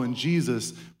following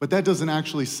Jesus, but that doesn't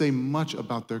actually say much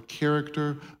about their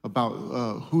character, about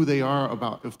who they are,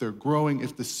 about if they're growing,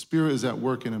 if the Spirit is at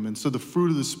work in them. And so the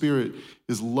fruit of the Spirit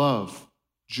is love,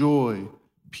 joy,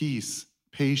 peace,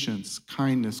 patience,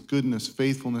 kindness, goodness,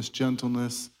 faithfulness,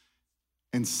 gentleness,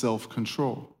 and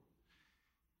self-control.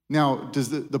 Now, does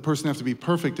the person have to be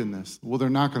perfect in this? Well, they're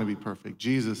not going to be perfect.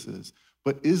 Jesus is.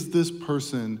 But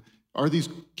are these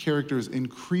characters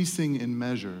increasing in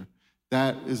measure?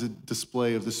 That is a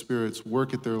display of the Spirit's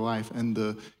work at their life and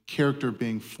the character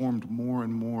being formed more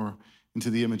and more into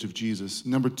the image of Jesus.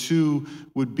 Number 2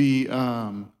 would be,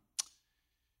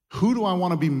 who do I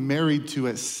want to be married to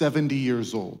at 70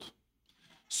 years old?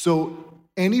 So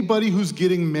anybody who's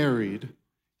getting married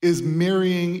is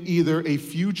marrying either a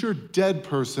future dead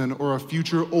person or a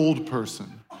future old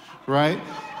person, right?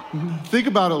 Think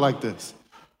about it like this.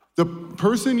 The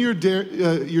person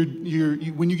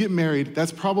when you get married,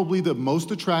 that's probably the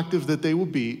most attractive that they will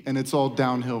be, and it's all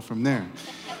downhill from there.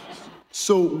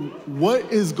 So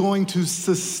what is going to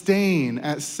sustain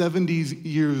at 70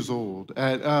 years old,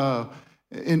 at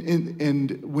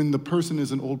And when the person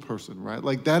is an old person, right?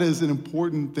 Like that is an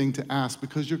important thing to ask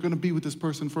because you're going to be with this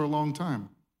person for a long time.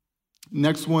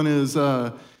 Next one is,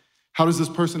 how does this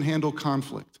person handle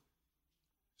conflict?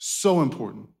 So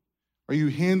important. Are you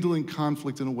handling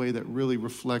conflict in a way that really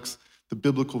reflects the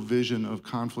biblical vision of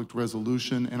conflict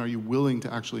resolution? And are you willing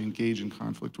to actually engage in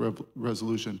conflict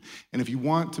resolution? And if you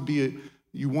want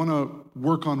to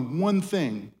work on one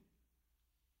thing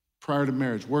prior to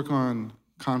marriage, work on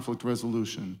conflict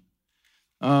resolution.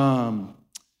 Do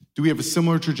we have a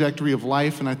similar trajectory of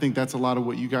life? And I think that's a lot of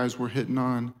what you guys were hitting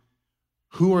on.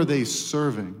 Who are they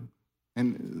serving?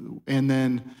 And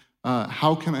then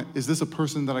is this a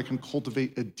person that I can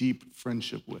cultivate a deep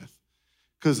friendship with?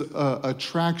 Because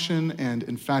attraction and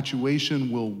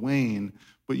infatuation will wane,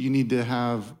 but you need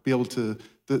to be able to,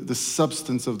 the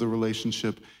substance of the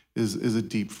relationship is a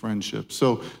deep friendship.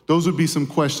 So those would be some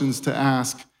questions to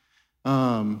ask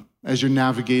as you're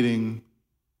navigating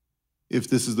if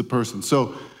this is the person.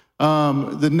 So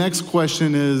the next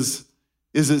question is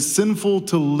it sinful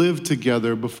to live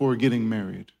together before getting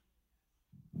married?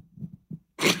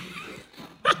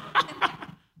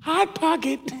 Hot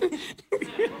pocket.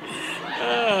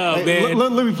 Oh, man.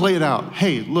 Let me play it out.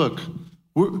 Hey, look,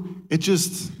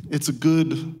 it's a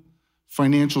good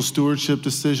financial stewardship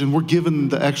decision. We're giving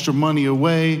the extra money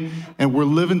away and we're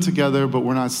living together, but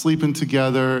we're not sleeping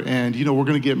together. And, we're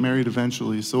going to get married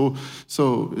eventually. So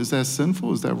is that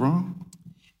sinful? Is that wrong?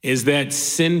 Is that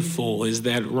sinful? Is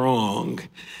that wrong?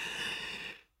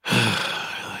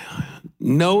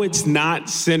 No, it's not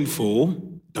sinful.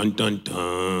 Dun, dun,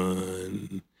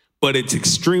 dun. But it's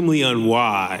extremely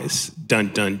unwise.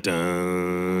 Dun, dun,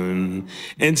 dun.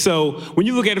 And so when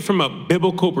you look at it from a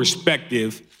biblical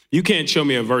perspective, you can't show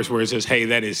me a verse where it says, hey,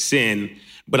 that is sin.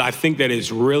 But I think that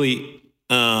is really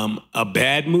a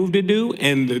bad move to do.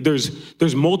 And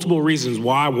there's multiple reasons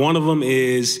why. One of them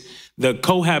is the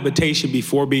cohabitation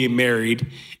before being married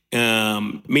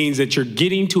means that you're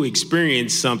getting to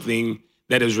experience something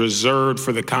that is reserved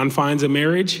for the confines of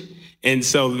marriage. And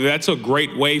so that's a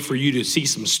great way for you to see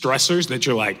some stressors that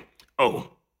you're like,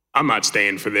 oh, I'm not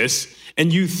staying for this.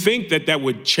 And you think that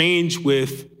would change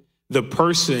with the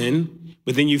person,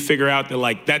 but then you figure out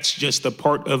that that's just a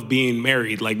part of being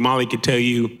married. Like Molly could tell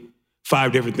you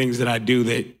 5 different things that I do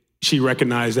that she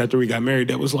recognized after we got married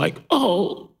that was like,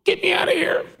 oh, get me out of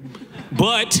here.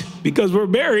 But because we're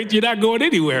married, you're not going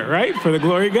anywhere, right? For the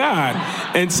glory of God.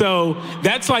 And so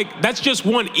that's just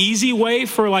one easy way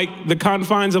for the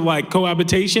confines of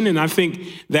cohabitation. And I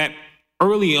think that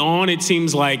early on, it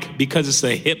seems like because it's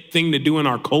a hip thing to do in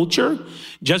our culture,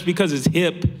 just because it's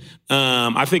hip,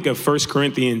 I think of 1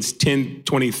 Corinthians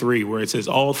 10:23, where it says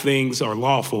all things are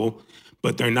lawful,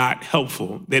 but they're not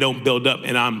helpful. They don't build up.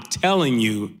 And I'm telling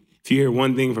you, if you hear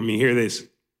one thing from me, hear this.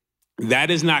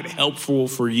 That is not helpful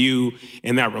for you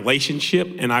in that relationship.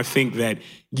 And I think that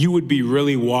you would be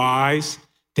really wise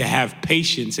to have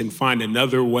patience and find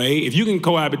another way. If you can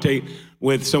cohabitate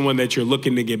with someone that you're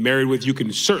looking to get married with, you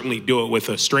can certainly do it with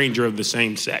a stranger of the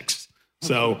same sex.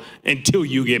 So until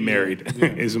you get married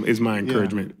is my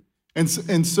encouragement. Yeah.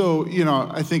 And so,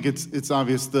 I think it's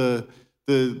obvious the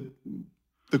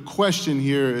question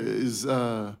here is,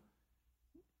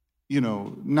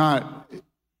 not,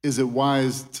 is it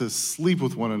wise to sleep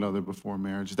with one another before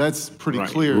marriage? That's pretty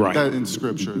clear that in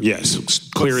Scripture. Yes,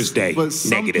 clear as day. But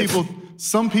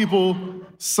some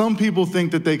people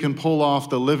think that they can pull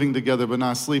off the living together but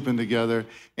not sleeping together,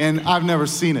 and I've never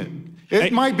seen it.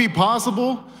 It might be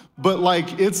possible, but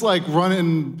it's like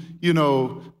running,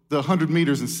 the 100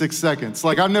 meters in 6 seconds.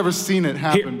 I've never seen it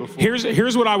happen before.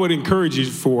 Here's what I would encourage you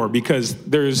for, because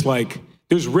there's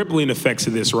rippling effects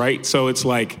of this, right? So it's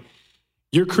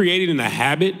you're creating a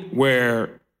habit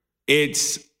where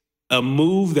it's a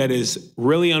move that is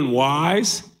really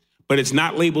unwise, but it's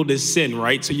not labeled as sin,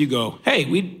 right? So you go, hey,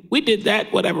 we did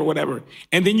that, whatever.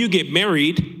 And then you get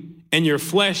married and your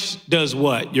flesh does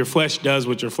what? Your flesh does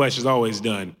what your flesh has always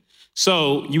done.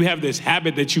 So you have this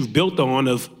habit that you've built on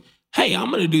of, hey,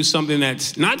 I'm going to do something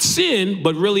that's not sin,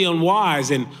 but really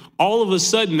unwise. And all of a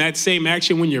sudden that same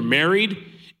action when you're married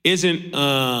isn't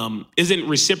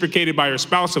reciprocated by your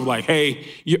spouse of hey,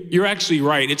 you're actually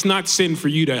right. It's not sin for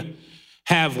you to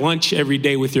have lunch every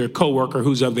day with your coworker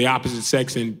who's of the opposite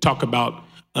sex and talk about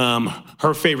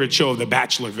her favorite show of The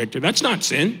Bachelor, Victor. That's not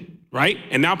sin, right?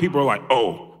 And now people are like,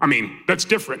 oh, that's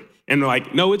different. And they're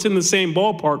like, no, it's in the same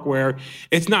ballpark where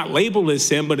it's not labeled as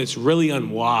sin, but it's really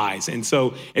unwise. And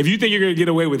so if you think you're going to get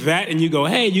away with that and you go,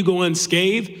 hey, you go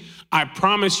unscathed, I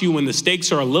promise you when the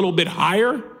stakes are a little bit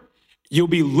higher, you'll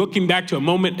be looking back to a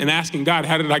moment and asking God,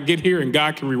 how did I get here? And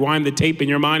God can rewind the tape in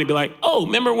your mind and be like, oh,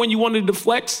 remember when you wanted to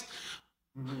flex?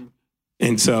 Mm-hmm.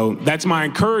 And so that's my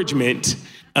encouragement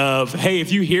of, hey,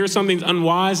 if you hear something's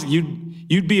unwise,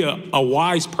 you'd be a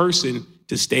wise person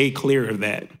to stay clear of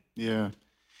that. Yeah.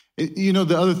 You know,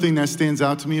 the other thing that stands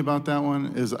out to me about that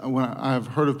one is when I've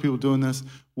heard of people doing this,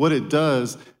 what it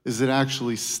does is it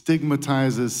actually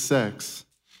stigmatizes sex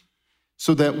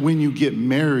so that when you get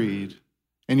married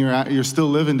and you're still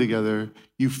living together,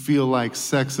 you feel like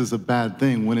sex is a bad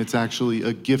thing when it's actually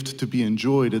a gift to be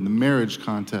enjoyed in the marriage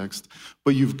context.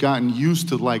 But you've gotten used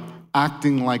to like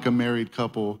acting like a married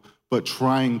couple, but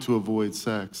trying to avoid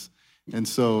sex. And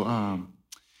so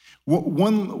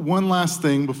one last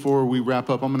thing before we wrap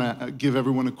up, I'm gonna give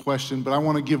everyone a question, but I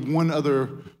wanna give one other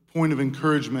point of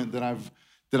encouragement that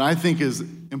I think is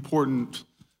important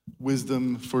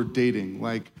wisdom for dating.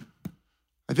 Like,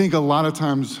 I think a lot of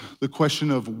times the question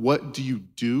of what do you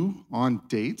do on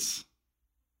dates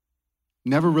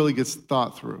never really gets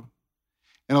thought through.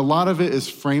 And a lot of it is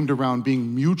framed around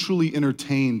being mutually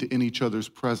entertained in each other's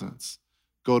presence.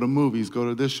 Go to movies, go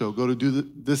to this show, go to do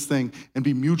this thing, and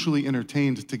be mutually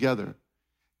entertained together.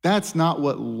 That's not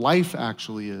what life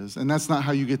actually is, and that's not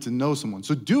how you get to know someone.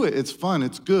 So do it, it's fun,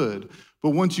 it's good,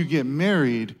 but once you get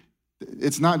married,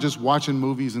 it's not just watching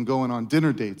movies and going on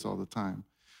dinner dates all the time.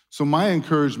 So my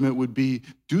encouragement would be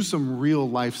do some real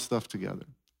life stuff together.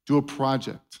 Do a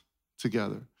project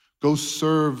together. Go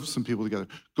serve some people together.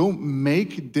 Go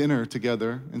make dinner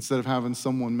together instead of having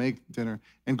someone make dinner,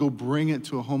 and go bring it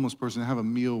to a homeless person and have a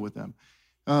meal with them.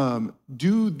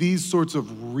 Do these sorts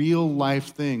of real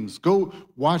life things. Go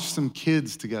watch some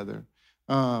kids together.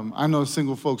 I know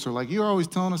single folks are like, you're always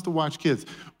telling us to watch kids.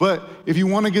 But if you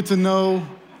want to get to know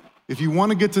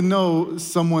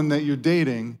someone that you're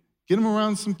dating, get them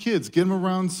around some kids. Get them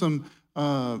around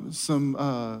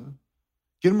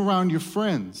get them around your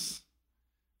friends.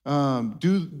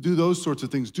 Do those sorts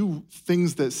of things. Do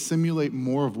things that simulate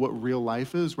more of what real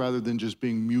life is rather than just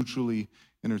being mutually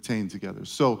entertained together.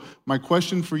 So my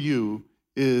question for you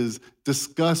is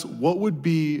discuss what would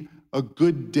be a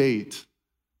good date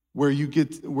where you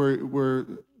get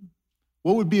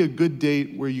what would be a good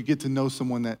date where you get to know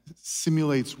someone that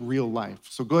simulates real life.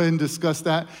 So go ahead and discuss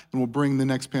that, and we'll bring the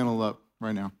next panel up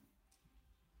right now.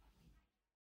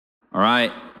 All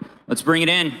right, let's bring it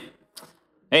in.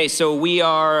 Hey, so we're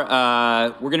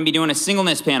going to be doing a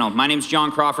singleness panel. My name's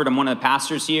John Crawford. I'm one of the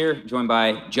pastors here, joined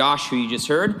by Josh, who you just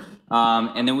heard.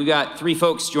 And then we've got 3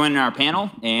 folks joining our panel.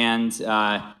 And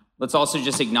let's also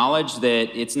just acknowledge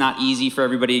that it's not easy for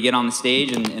everybody to get on the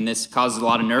stage, and this causes a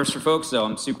lot of nerves for folks. So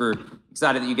I'm super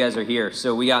excited that you guys are here.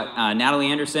 So we got Natalie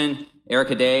Anderson,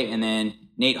 Erica Day, and then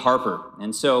Nate Harper.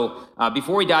 And so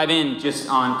before we dive in just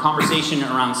on conversation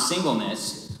around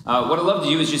singleness, what I'd love to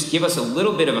do is just give us a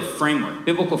little bit of a framework,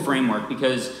 biblical framework,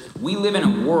 because we live in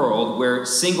a world where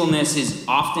singleness is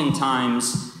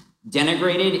oftentimes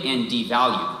denigrated and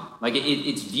devalued. Like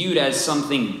it's viewed as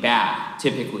something bad,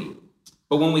 typically.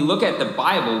 But when we look at the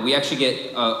Bible, we actually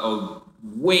get a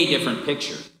way different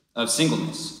picture of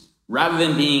singleness. Rather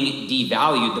than being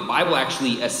devalued, the Bible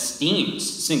actually esteems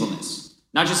singleness.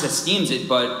 Not just esteems it,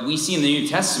 but we see in the New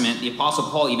Testament, the Apostle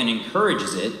Paul even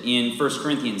encourages it in 1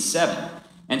 Corinthians 7.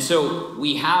 And so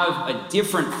we have a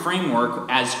different framework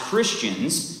as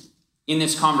Christians in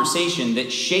this conversation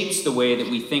that shapes the way that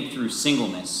we think through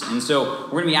singleness. And so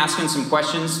we're going to be asking some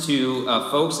questions to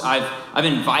folks. I've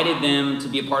invited them to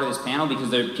be a part of this panel because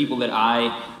they're people that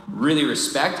I really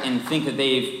respect and think that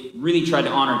they've really tried to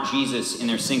honor Jesus in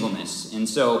their singleness. And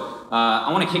so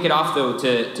I want to kick it off, though,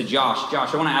 to Josh.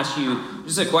 Josh, I want to ask you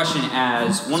just a question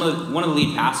as one of the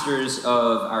lead pastors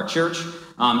of our church.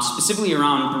 Specifically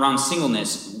around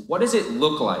singleness, what does it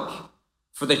look like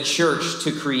for the church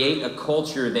to create a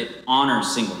culture that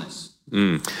honors singleness?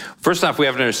 First off, we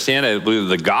have to understand, I believe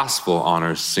the gospel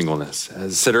honors singleness.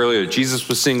 As I said earlier, Jesus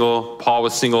was single, Paul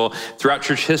was single. Throughout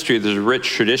church history, there's a rich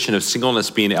tradition of singleness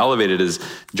being elevated. As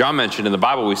John mentioned in the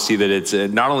Bible, we see that it's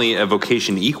not only a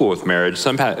vocation equal with marriage.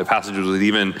 Some passages with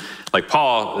even, like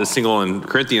Paul is single in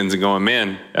Corinthians and going,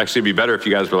 man, actually it'd be better if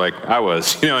you guys were like I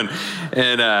was,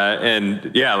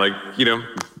 and yeah, like,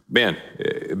 man,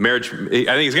 marriage, I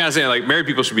think he's kind of saying like married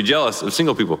people should be jealous of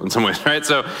single people in some ways, right?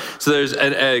 So there's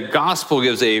a gospel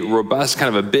gives a robust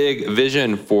kind of a big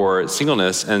vision for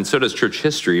singleness, and so does church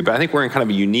history. But I think we're in kind of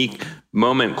a unique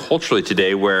moment culturally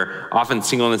today where often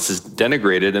singleness is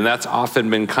denigrated, and that's often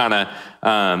been kind of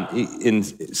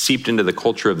seeped into the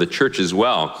culture of the church as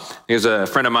well. There's a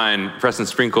friend of mine, Preston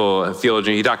Sprinkle, a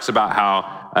theologian, he talks about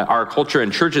how our culture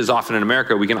and churches often in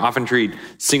America, we can often treat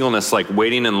singleness like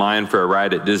waiting in line for a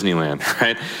ride at Disneyland,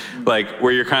 right? Like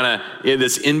where you're kind of in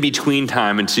this in-between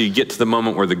time until you get to the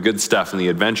moment where the good stuff and the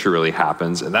adventure really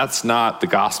happens. And that's not the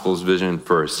gospel's vision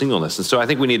for singleness. And so I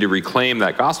think we need to reclaim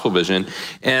that gospel vision.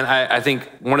 And I think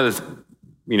one of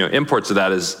the imports of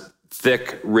that is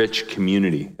thick, rich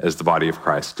community as the body of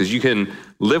Christ. Because you can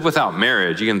live without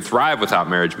marriage, you can thrive without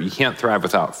marriage, but you can't thrive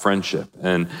without friendship.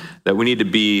 And that we need to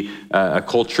be a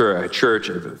culture, a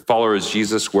church, followers of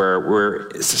Jesus, where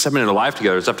we're stepping into life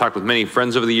together. As I've talked with many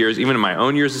friends over the years, even in my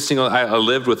own years as single, I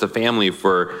lived with a family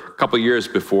for a couple of years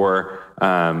before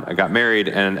I got married.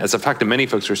 And as I've talked to many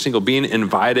folks who are single, being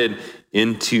invited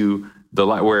into the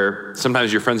life where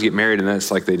sometimes your friends get married and then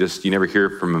it's like you never hear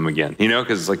from them again,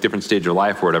 because it's like different stage of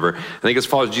life or whatever. I think as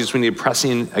followers of Jesus, we need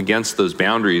pressing against those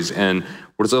boundaries. And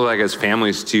what does it look like as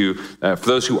families to, for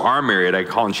those who are married, I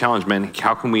call and challenge, man,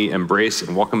 how can we embrace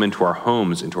and welcome into our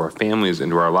homes, into our families,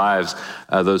 into our lives,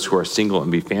 those who are single and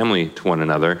be family to one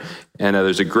another? And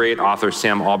there's a great author,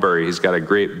 Sam Allberry. He's got a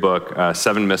great book,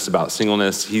 7 Myths About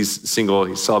Singleness. He's single,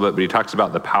 he's celibate, but he talks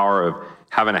about the power of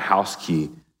having a house key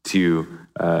to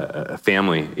a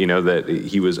family, that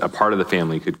he was a part of the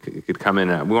family, could come in.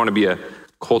 We want to be a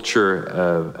culture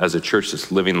as a church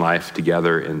that's living life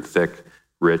together in thick,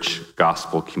 rich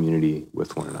gospel community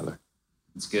with one another.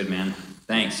 That's good, man.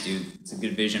 Thanks, dude. It's a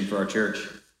good vision for our church.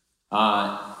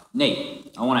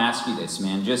 Nate, I want to ask you this,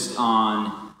 man, just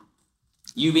on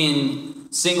you being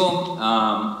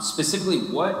single, specifically,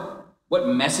 what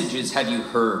messages have you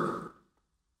heard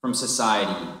from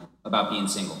society about being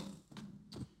single?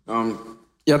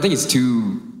 I think it's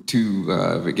two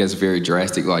I guess very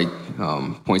drastic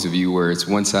points of view, where it's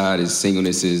one side is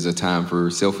singleness is a time for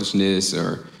selfishness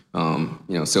or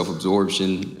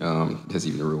self-absorption. That's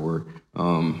even a real word.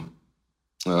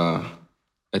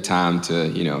 A time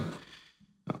to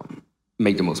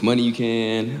make the most money you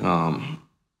can.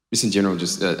 Just in general,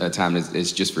 just a time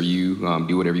that's just for you.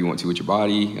 Do whatever you want to with your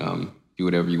body. Do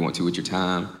whatever you want to with your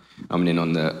time. And then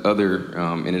on the other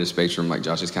end of the spectrum, like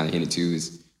Josh has kind of hinted to,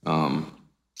 is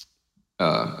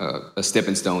a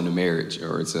stepping stone to marriage,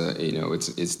 or it's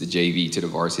it's the JV to the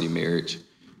varsity marriage,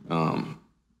 and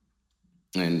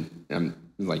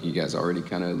like you guys already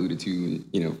kind of alluded to,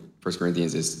 1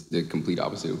 Corinthians is the complete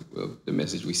opposite of the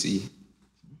message we see.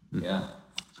 Yeah,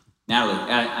 Natalie,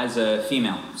 as a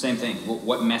female, same thing.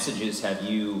 What messages have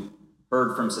you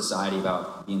heard from society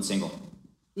about being single?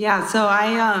 Yeah, so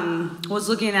I was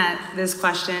looking at this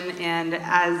question, and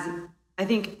as I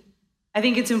think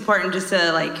it's important just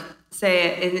to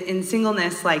say in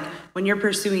singleness, when you're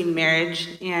pursuing marriage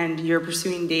and you're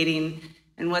pursuing dating,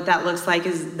 and what that looks like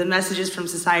is the messages from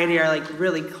society are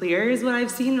really clear, is what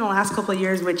I've seen in the last couple of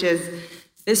years, which is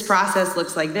this process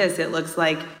looks like this. It looks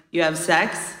like you have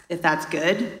sex. If that's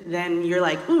good, then you're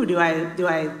like, ooh, do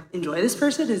I enjoy this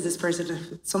person? Is this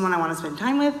person someone I want to spend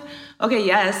time with? Okay,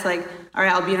 yes. All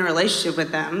right, I'll be in a relationship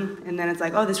with them. And then it's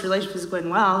like, oh, this relationship is going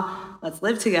well. Let's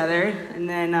live together. And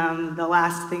then the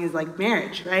last thing is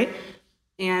marriage, right?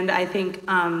 And I think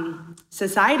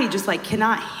society just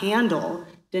cannot handle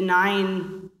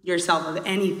denying yourself of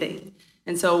anything.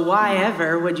 And so why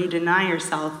ever would you deny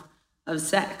yourself of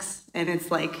sex? And it's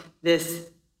this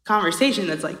conversation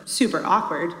that's super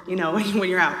awkward, when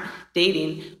you're out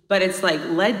dating. But it's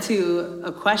led to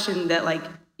a question that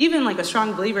even a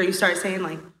strong believer, you start saying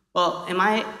well, am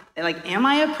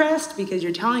I oppressed because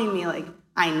you're telling me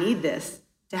I need this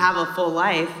to have a full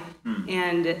life,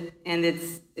 and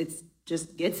it's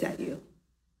just gets at you.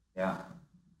 Yeah.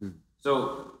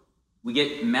 So we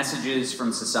get messages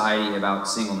from society about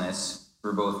singleness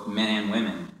for both men and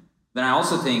women. Then I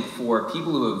also think for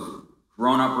people who have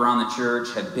grown up around the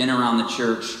church, have been around the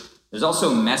church, there's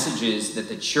also messages that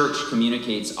the church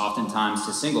communicates oftentimes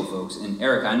to single folks. And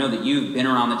Eric, I know that you've been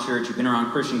around the church, you've been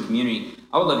around Christian community.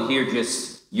 I would love to hear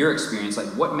just your experience.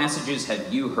 What messages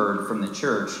have you heard from the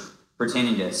church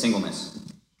pertaining to singleness?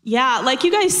 Yeah, like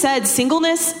you guys said,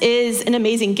 singleness is an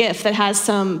amazing gift that has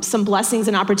some blessings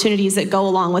and opportunities that go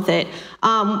along with it.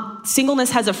 Singleness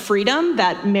has a freedom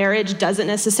that marriage doesn't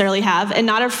necessarily have, and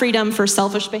not a freedom for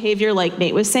selfish behavior like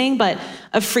Nate was saying, but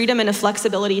a freedom and a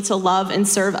flexibility to love and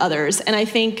serve others. And I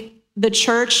think the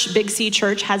church, Big C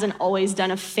Church, hasn't always done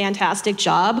a fantastic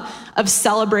job of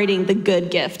celebrating the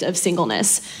good gift of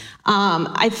singleness.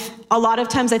 A lot of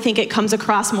times I think it comes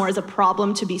across more as a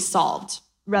problem to be solved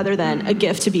rather than a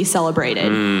gift to be celebrated.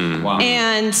 Wow.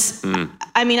 And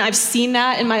I mean, I've seen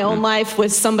that in my own life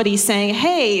with somebody saying,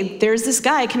 hey, there's this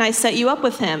guy, can I set you up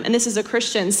with him? And this is a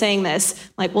Christian saying this,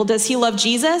 well, does he love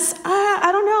Jesus? I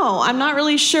don't know. I'm not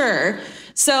really sure.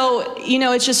 So,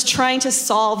 it's just trying to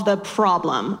solve the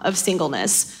problem of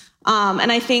singleness.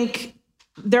 And I think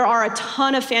there are a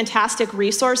ton of fantastic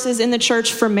resources in the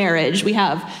church for marriage. We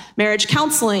have marriage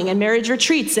counseling and marriage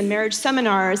retreats and marriage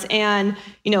seminars and,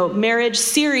 marriage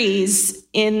series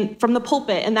from the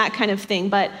pulpit and that kind of thing.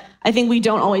 But I think we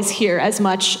don't always hear as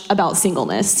much about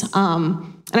singleness.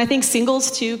 And I think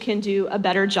singles too can do a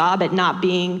better job at not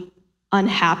being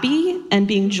unhappy and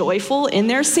being joyful in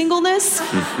their singleness.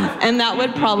 And that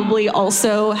would probably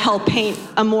also help paint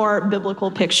a more biblical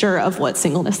picture of what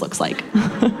singleness looks like.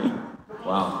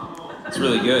 Wow, that's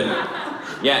really good.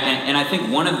 Yeah, and I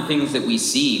think one of the things that we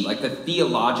see, like the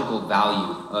theological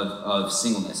value of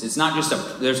singleness, there's not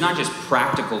just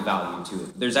practical value to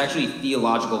it. There's actually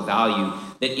theological value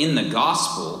that in the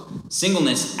gospel,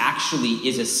 singleness actually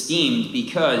is esteemed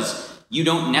because you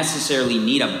don't necessarily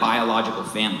need a biological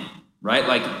family, right?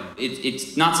 Like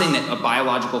it's not saying that a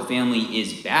biological family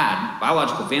is bad.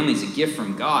 Biological family is a gift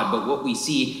from God, but what we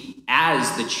see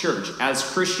as the church, as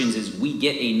Christians, is we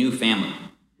get a new family.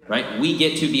 Right? We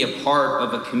get to be a part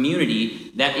of a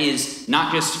community that is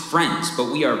not just friends, but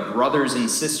we are brothers and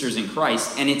sisters in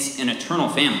Christ, and it's an eternal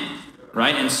family,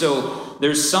 right? And so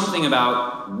there's something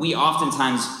about, we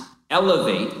oftentimes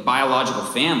elevate biological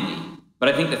family, but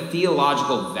I think the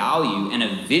theological value and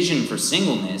a vision for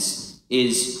singleness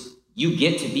is you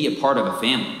get to be a part of a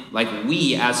family. Like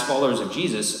we, as followers of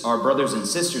Jesus, are brothers and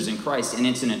sisters in Christ, and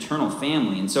it's an eternal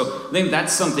family. And so I think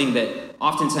that's something that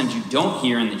oftentimes you don't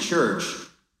hear in the church,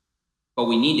 but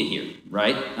we need to hear,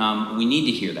 right? We need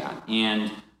to hear that.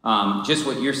 And just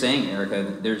what you're saying,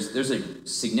 Erica, there's a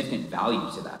significant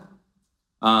value to that.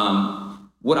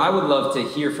 What I would love to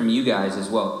hear from you guys as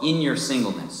well, in your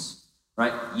singleness,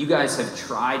 right? You guys have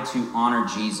tried to honor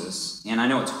Jesus, and I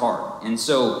know it's hard. And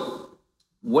so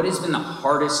what has been the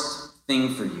hardest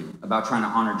thing for you about trying to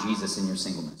honor Jesus in your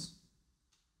singleness?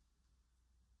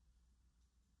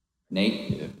 Nate?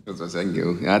 Yeah, as I can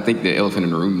go. I think the elephant in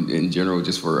the room in general,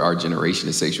 just for our generation,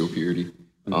 is sexual purity.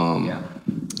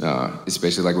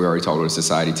 Especially like we already talked about,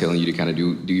 society telling you to kind of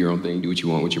do your own thing, do what you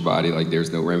want with your body. Like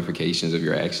there's no ramifications of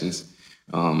your actions.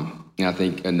 And I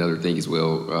think another thing as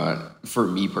well, for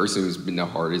me personally, what's been the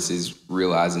hardest is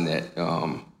realizing that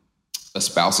a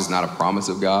spouse is not a promise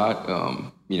of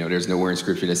God. There's nowhere in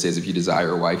Scripture that says if you desire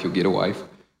a wife, you'll get a wife.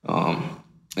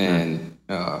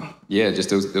 Just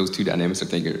those two dynamics I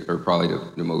think are probably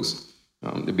the most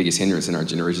the biggest hindrance in our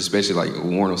generation, especially like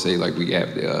Warren will say, like we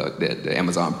have the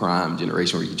Amazon Prime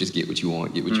generation where you can just get what you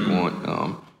want.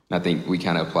 And I think we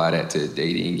kind of apply that to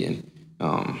dating and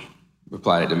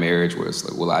apply that to marriage, where it's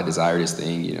like, well, I desire this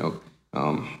thing,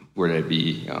 whether it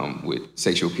be with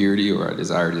sexual purity, or I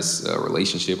desire this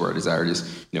relationship, or I desire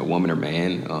this woman or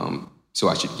man. So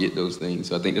I should get those things.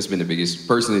 So I think that's been the biggest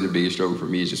struggle for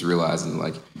me, is just realizing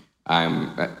like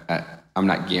I'm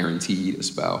not guaranteed a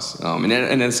spouse. And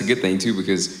that's a good thing too,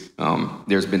 because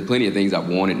there's been plenty of things I've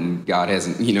wanted and God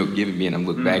hasn't, given me, and I'm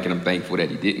looking back and I'm thankful that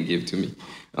he didn't give to me.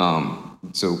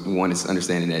 So one is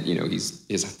understanding that,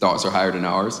 his thoughts are higher than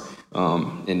ours.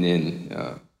 And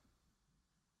then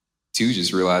two,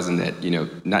 just realizing that,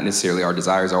 not necessarily our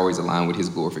desires always align with his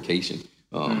glorification.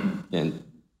 And,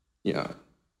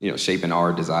 shaping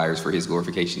our desires for his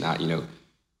glorification, not,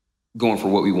 going for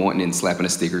what we want and then slapping a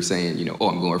sticker saying,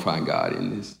 I'm glorifying God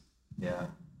in this. Yeah.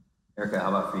 Erica, how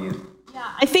about for you?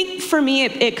 Yeah, I think for me,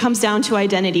 it comes down to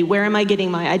identity. Where am I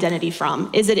getting my identity from?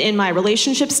 Is it in my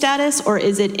relationship status, or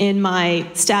is it in my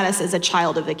status as a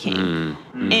child of the King?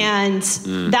 And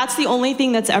that's the only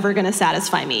thing that's ever going to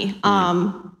satisfy me.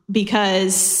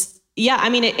 Because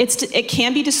it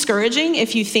can be discouraging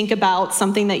if you think about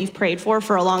something that you've prayed for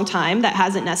a long time that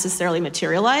hasn't necessarily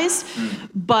materialized.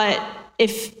 But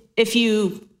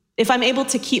if I'm able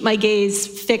to keep my gaze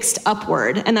fixed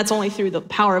upward, and that's only through the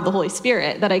power of the Holy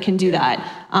Spirit that I can do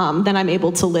that, then I'm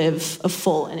able to live a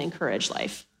full and encouraged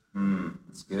life.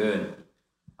 That's good.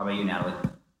 How about you, Natalie?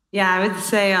 Yeah, I would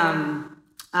say,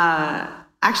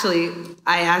 actually,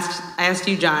 I asked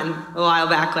you, John, a while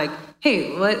back, like,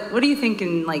 hey, what do you think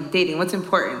in like dating? What's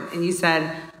important? And you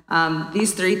said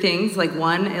these three things, like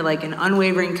one, like an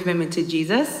unwavering commitment to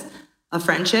Jesus, a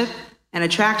friendship, and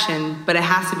attraction, but it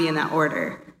has to be in that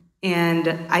order. And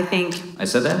I think... I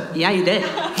said that? Yeah, you did.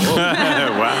 Wow.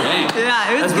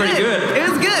 Yeah, it was That's pretty good. It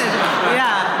was good.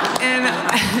 Yeah.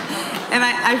 And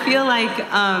I feel like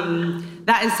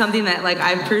that is something that like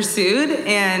I've pursued,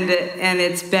 and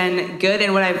it's been good.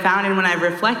 And what I've found, and when I've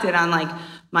reflected on like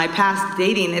my past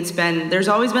dating, there's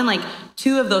always been like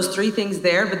two of those three things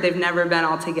there, but they've never been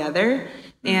all together.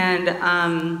 And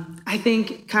I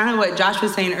think kind of what Josh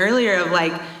was saying earlier of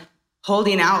like,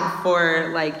 holding out for,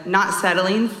 like, not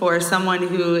settling for someone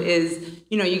who is,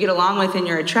 you know, you get along with and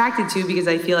you're attracted to, because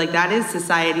I feel like that is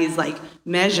society's, like,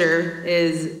 measure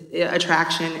is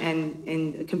attraction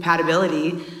and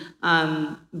compatibility.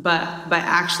 But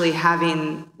actually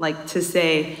having, like, to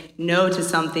say no to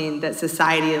something that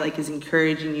society, like, is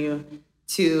encouraging you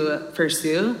to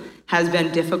pursue has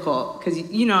been difficult. Because,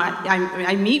 you know,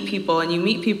 I meet people, and you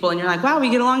meet people and you're like, wow, we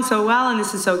get along so well and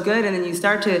this is so good. And then you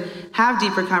start to have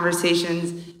deeper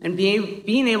conversations, and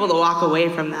being able to walk away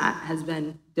from that has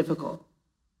been difficult.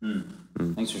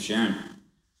 Thanks for sharing.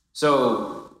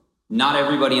 So not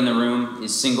everybody in the room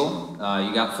is single.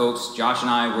 You got folks, Josh and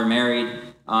I, we're married.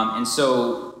 And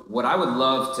so what I would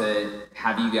love to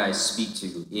have you guys speak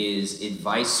to is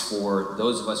advice for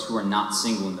those of us who are not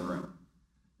single in the room.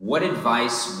 What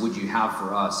advice would you have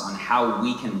for us on how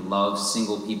we can love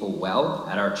single people well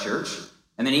at our church?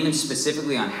 And then even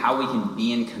specifically on how we can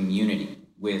be in community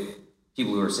with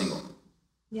people who are single?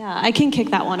 Yeah, I can kick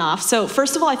that one off. So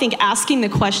first of all, I think asking the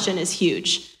question is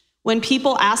huge. When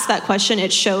people ask that question,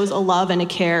 it shows a love and a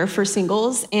care for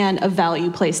singles and a value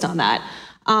placed on that.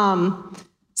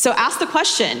 So ask the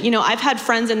question. You know, I've had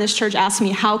friends in this church ask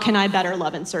me, how can I better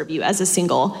love and serve you as a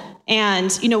single?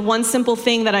 And, you know, one simple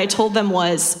thing that I told them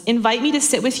was, invite me to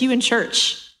sit with you in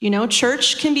church. You know,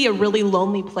 church can be a really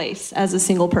lonely place as a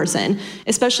single person,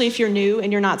 especially if you're new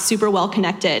and you're not super well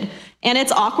connected. And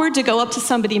it's awkward to go up to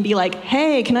somebody and be like,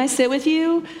 hey, can I sit with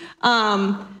you?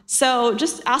 So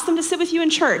just ask them to sit with you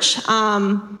in church.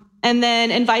 And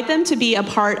then invite them to be a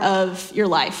part of your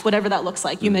life, whatever that looks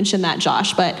like. You mentioned that,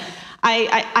 Josh, but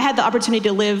I had the opportunity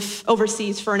to live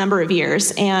overseas for a number of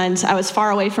years, and I was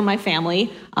far away from my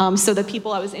family. So the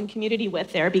people I was in community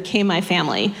with there became my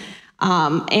family.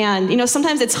 And, you know,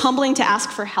 sometimes it's humbling to ask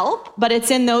for help, but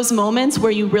it's in those moments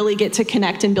where you really get to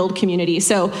connect and build community.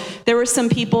 So there were some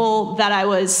people that I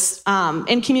was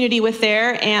in community with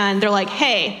there, and they're like,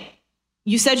 hey,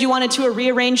 you said you wanted to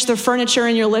rearrange the furniture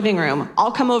in your living room.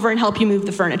 I'll come over and help you move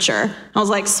the furniture. I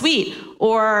was like, sweet.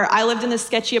 Or I lived in this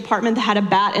sketchy apartment that had a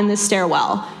bat in the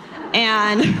stairwell.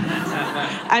 And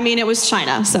I mean, it was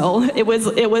China, so it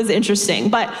was interesting.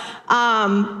 But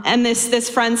and this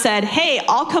friend said, hey,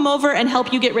 I'll come over and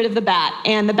help you get rid of the bat.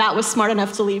 And the bat was smart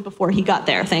enough to leave before he got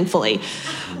there, thankfully.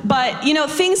 But, you know,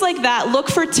 things like that, look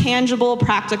for tangible,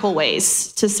 practical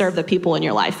ways to serve the people in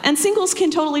your life. And singles can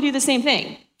totally do the same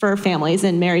thing for families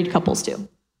and married couples too.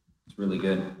 It's really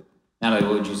good. Natalie,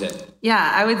 what would you say?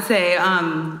 Yeah, I would say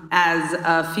as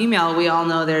a female, we all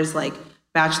know there's like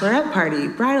bachelorette party,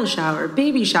 bridal shower,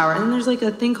 baby shower, and then there's like a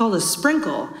thing called a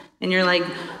sprinkle. And you're like,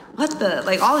 what the,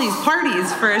 like all these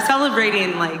parties for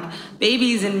celebrating like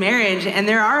babies and marriage. And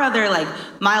there are other like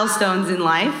milestones in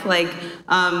life. Like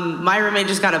my roommate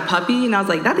just got a puppy, and I was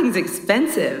like, that thing's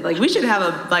expensive. Like we should have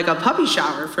a puppy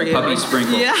shower for you. Puppy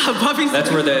sprinkle. Yeah, a puppy sprinkle.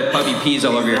 That's where the puppy pees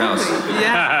all over your house.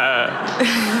 Yeah.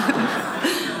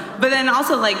 But then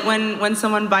also like when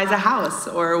someone buys a house,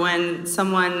 or when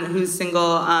someone who's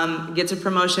single gets a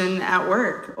promotion at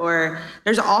work, or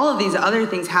there's all of these other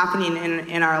things happening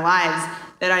in our lives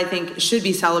that I think should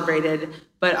be celebrated,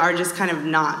 but are just kind of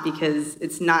not, because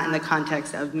it's not in the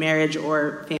context of marriage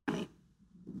or family.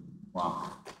 Wow.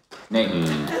 Nate,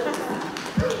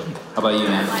 how about you,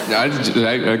 man?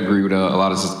 I agree with a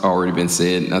lot of what's already been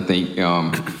said. And I think,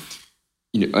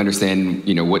 you know, understand,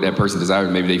 you know, what that person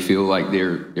desires. Maybe they feel like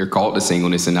they're called to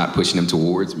singleness, and not pushing them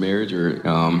towards marriage, or,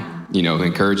 you know,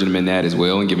 encouraging them in that as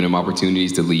well, and giving them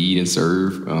opportunities to lead and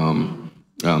serve.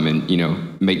 And, you know,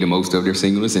 make the most of their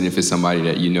singleness. And if it's somebody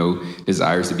that, you know,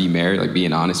 desires to be married, like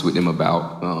being honest with them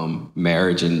about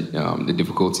marriage and the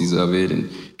difficulties of it, and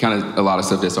kind of a lot of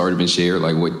stuff that's already been shared,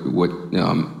 like what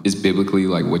is biblically,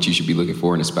 like what you should be looking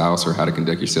for in a spouse, or how to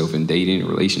conduct yourself in dating or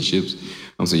relationships.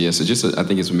 So yeah, so just I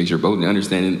think it's a mixture of both, and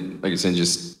understanding, like I said,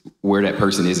 just where that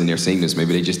person is in their singleness.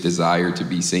 Maybe they just desire to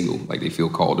be single, like they feel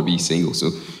called to be single.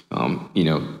 So, you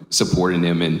know, supporting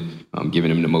them and giving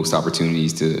them the most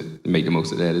opportunities to make the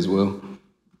most of that as well.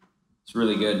 It's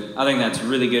really good. I think that's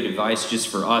really good advice just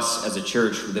for us as a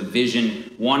church with a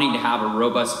vision, wanting to have a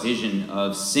robust vision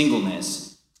of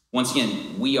singleness. Once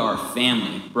again, we are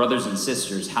family, brothers and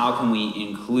sisters. How can we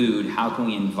include? How can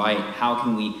we invite? How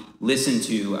can we listen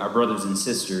to our brothers and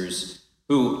sisters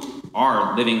who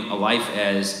are living a life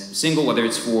as single, whether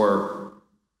it's for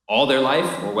all their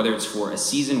life or whether it's for a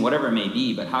season, whatever it may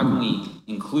be, but how can we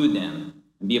include them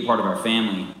and be a part of our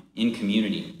family in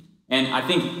community? And I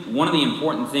think one of the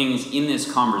important things in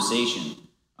this conversation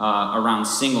around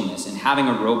singleness and having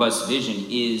a robust vision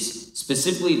is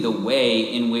specifically the way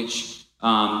in which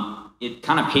it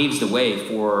kind of paves the way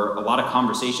for a lot of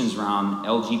conversations around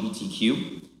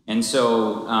LGBTQ And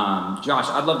so, Josh,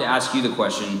 I'd love to ask you the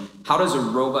question, how does a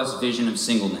robust vision of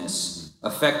singleness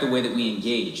affect the way that we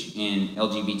engage in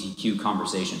LGBTQ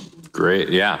conversation? Great,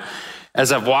 yeah.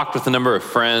 As I've walked with a number of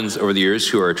friends over the years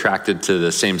who are attracted to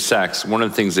the same sex, one of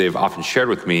the things they've often shared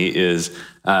with me is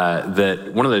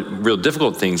that one of the real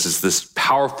difficult things is this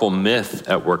powerful myth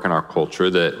at work in our culture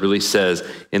that really says,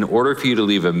 in order for you to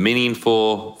live a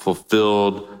meaningful,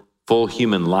 fulfilled, full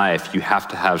human life, you have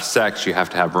to have sex, you have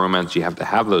to have romance, you have to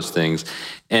have those things.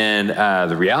 And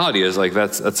the reality is, like,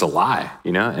 that's a lie,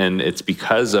 you know? And it's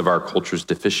because of our culture's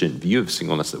deficient view of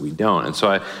singleness that we don't. And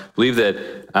so I believe that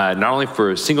not only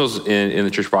for singles in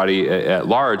the church body at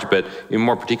large, but even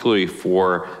more particularly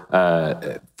for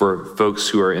folks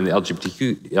who are in the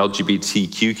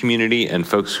LGBTQ community and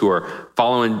folks who are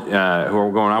following, who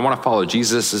are going, I want to follow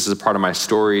Jesus. This is a part of my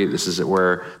story. This is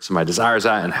where some of my desires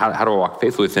are, and how do I walk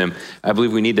faithfully with him? I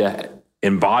believe we need to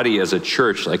embody as a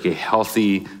church like a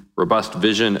healthy, robust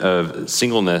vision of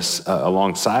singleness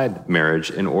alongside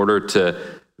marriage in order to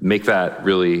make that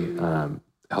really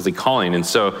healthy calling. And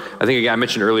so I think, again, I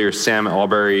mentioned earlier Sam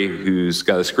Allberry, who's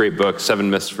got this great book, 7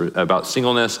 Myths about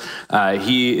Singleness.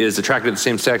 He is attracted to the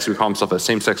same sex. We call himself a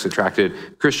same-sex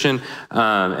attracted Christian,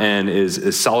 and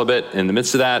is celibate in the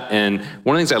midst of that. And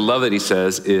one of the things I love that he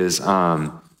says is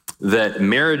that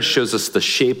marriage shows us the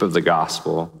shape of the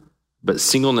gospel, but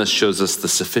singleness shows us the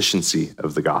sufficiency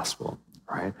of the gospel.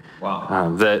 Right?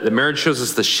 Wow. The marriage shows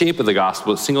us the shape of the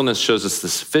gospel, but singleness shows us the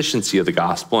sufficiency of the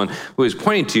gospel. And what he's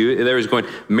pointing to, there is going,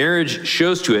 marriage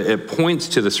shows to it, it points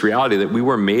to this reality that we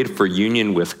were made for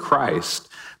union with Christ,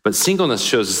 but singleness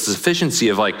shows us the sufficiency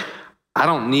of, like, I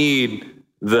don't need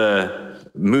the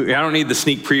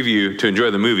sneak preview to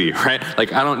enjoy the movie, right?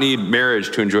 Like, I don't need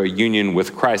marriage to enjoy union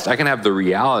with Christ. I can have the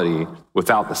reality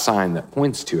without the sign that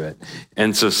points to it.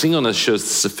 And so singleness shows the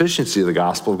sufficiency of the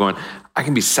gospel of going, I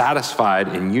can be satisfied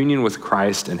in union with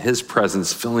Christ and his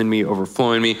presence filling me,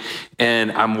 overflowing me.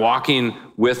 And I'm walking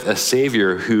with a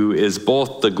Savior who is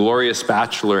both the glorious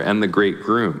bachelor and the great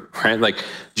groom, right? Like,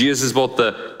 Jesus is both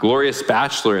the glorious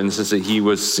bachelor in the sense that he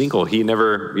was single. He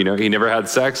never had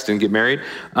sex, didn't get married.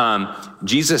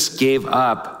 Jesus gave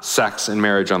up sex and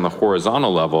marriage on the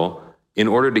horizontal level in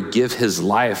order to give his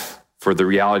life for the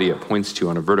reality it points to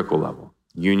on a vertical level,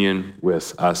 union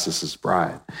with us as his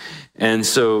bride. And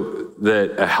so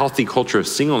that a healthy culture of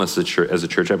singleness as a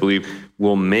church, I believe,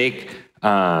 will make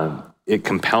it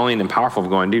compelling and powerful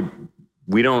of going, dude,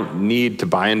 we don't need to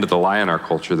buy into the lie in our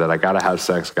culture that I got to have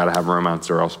sex, got to have romance,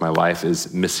 or else my life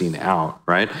is missing out,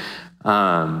 right?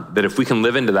 That if we can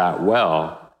live into that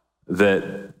well,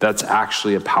 that's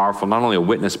actually a powerful, not only a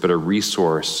witness, but a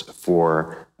resource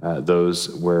for those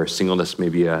where singleness may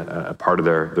be a part of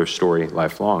their story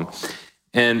lifelong.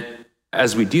 And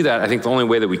as we do that, I think the only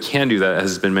way that we can do that, as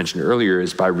has been mentioned earlier,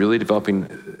 is by really developing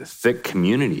thick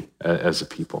community as a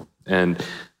people, and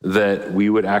that we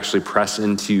would actually press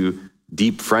into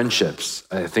deep friendships.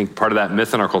 I think part of that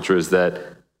myth in our culture is that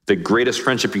the greatest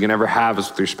friendship you can ever have is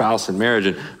with your spouse in marriage.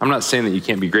 And I'm not saying that you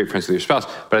can't be great friends with your spouse,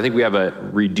 but I think we have a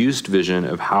reduced vision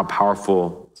of how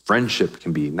powerful friendship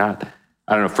can be.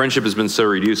 Friendship has been so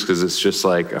reduced because it's just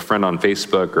like a friend on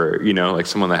Facebook or, like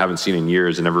someone that I haven't seen in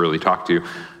years and never really talked to,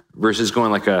 versus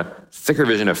going like a thicker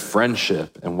vision of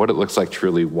friendship and what it looks like to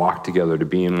really walk together, to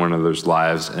be in one another's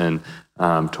lives, and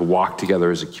to walk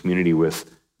together as a community with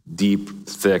deep,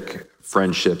 thick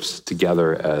friendships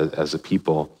together as a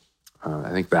people.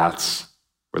 I think that's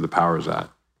where the power is at. Yeah.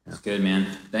 That's good, man.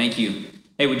 Thank you.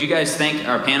 Hey, would you guys thank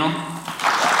our panel?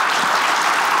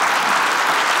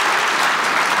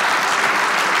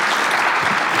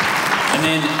 And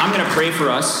then I'm going to pray for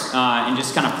us and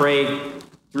just kind of pray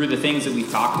through the things that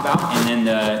we've talked about, and then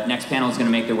the next panel is going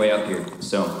to make their way up here.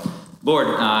 So,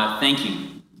 Lord, thank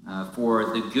you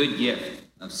for the good gift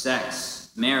of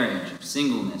sex, marriage, of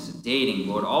singleness, of dating.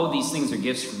 Lord, all of these things are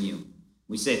gifts from you.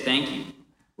 We say thank you.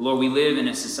 Lord, we live in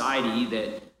a society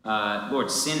that, Lord,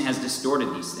 sin has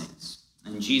distorted these things.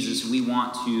 And Jesus, we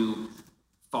want to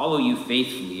follow you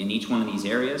faithfully in each one of these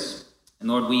areas. And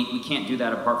Lord, we can't do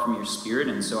that apart from your Spirit,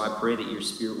 and so I pray that your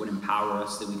Spirit would empower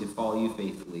us, that we could follow you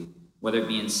faithfully, whether it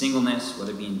be in singleness,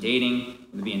 whether it be in dating,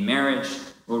 whether it be in marriage,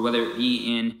 Lord, whether it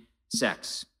be in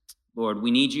sex. Lord, we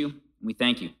need you, and we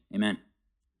thank you. Amen.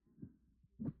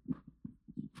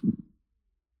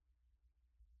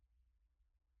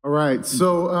 All right,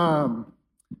 so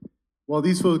while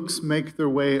these folks make their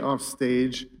way off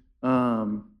stage, you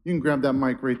can grab that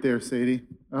mic right there, Sadie.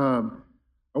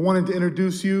 I wanted to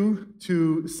introduce you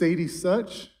to Sadie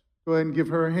Such. Go ahead and give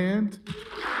her a hand.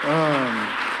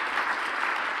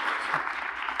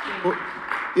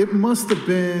 It must have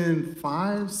been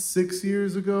 5-6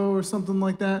 years ago or something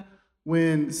like that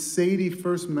when Sadie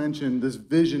first mentioned this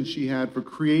vision she had for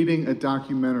creating a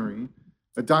documentary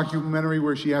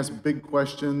where she asked big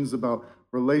questions about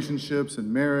relationships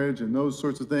and marriage and those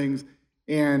sorts of things.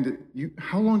 And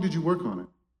how long did you work on it?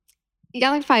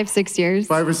 Yeah, like 5-6 years.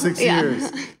 5 or 6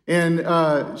 years.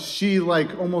 And she,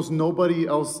 like almost nobody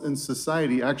else in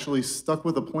society, actually stuck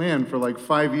with a plan for like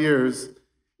 5 years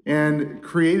and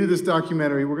created this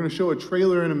documentary. We're going to show a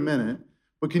trailer in a minute,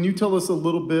 but can you tell us a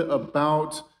little bit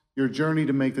about your journey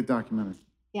to make the documentary?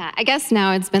 Yeah, I guess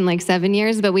now it's been like 7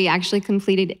 years, but we actually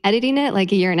completed editing it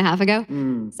like a year and a half ago.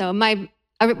 So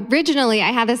originally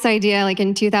I had this idea like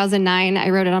in 2009. I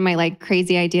wrote it on my like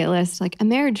crazy idea list, like a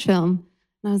marriage film.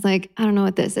 And I was like, I don't know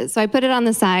what this is. So I put it on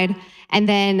the side. And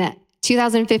then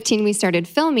 2015, we started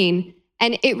filming.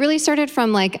 And it really started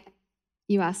from like,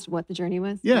 you asked what the journey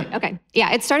was? Yeah. Okay.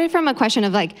 Yeah, it started from a question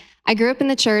of like, I grew up in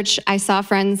the church. I saw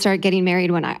friends start getting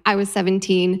married when I was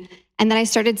 17. And then I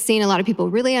started seeing a lot of people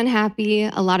really unhappy,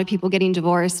 a lot of people getting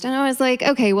divorced. And I was like,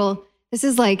 okay, well, this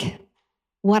is like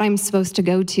what I'm supposed to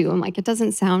go to. I'm like, it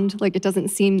doesn't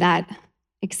seem that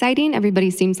exciting. Everybody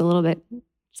seems a little bit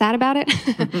sad about it.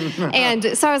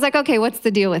 And so I was like, okay, what's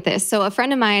the deal with this? So a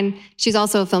friend of mine, she's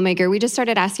also a filmmaker. We just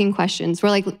started asking questions. We're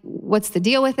like, what's the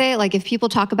deal with it? Like if people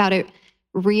talk about it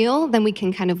real, then we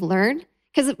can kind of learn.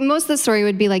 Because most of the story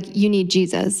would be like, you need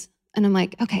Jesus. And I'm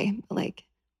like, okay, but like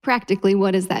practically,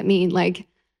 what does that mean? Like,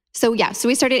 so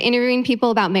we started interviewing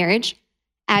people about marriage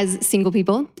as single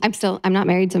people. I'm not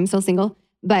married, so I'm still single.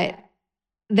 But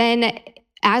then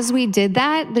as we did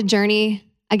that, the journey,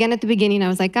 again, at the beginning, I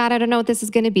was like, God, I don't know what this is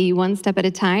going to be, one step at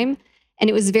a time. And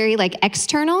it was very like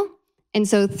external. And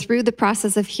so through the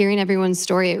process of hearing everyone's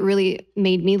story, it really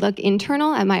made me look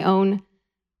internal at my own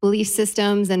belief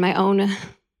systems and my own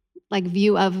like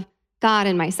view of God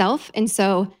and myself. And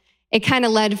so it kind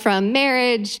of led from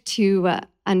marriage to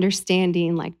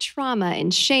understanding like trauma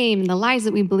and shame and the lies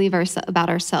that we believe about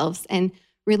ourselves and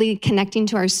really connecting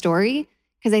to our story.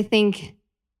 Because I think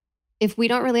if we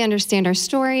don't really understand our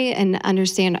story and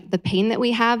understand the pain that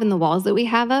we have and the walls that we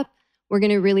have up, we're going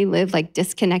to really live like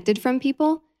disconnected from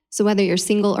people. So whether you're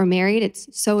single or married, it's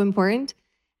so important.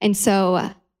 And so,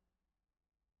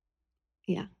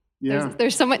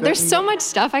 there's so much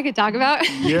stuff I could talk about.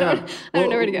 Yeah. I don't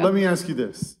know where to go. Let me ask you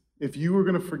this. If you were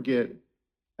going to forget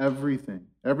everything,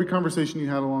 every conversation you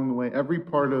had along the way, every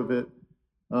part of it,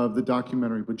 of the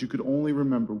documentary, but you could only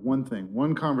remember one thing,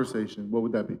 one conversation, what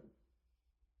would that be?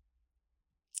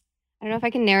 I don't know if I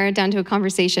can narrow it down to a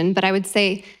conversation, but I would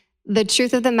say the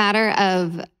truth of the matter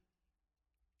of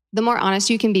the more honest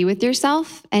you can be with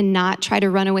yourself and not try to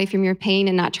run away from your pain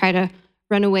and not try to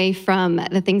run away from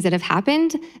the things that have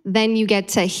happened, then you get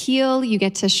to heal, you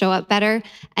get to show up better.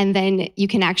 And then you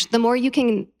can the more you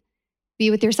can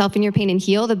be with yourself in your pain and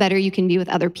heal, the better you can be with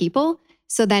other people.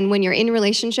 So then when you're in a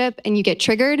relationship and you get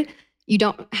triggered, you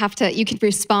can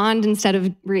respond instead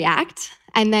of react.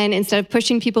 And then instead of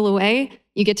pushing people away,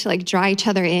 you get to like draw each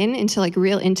other into like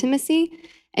real intimacy.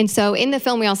 And so in the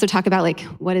film, we also talk about like,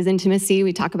 what is intimacy?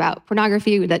 We talk about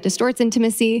pornography that distorts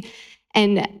intimacy.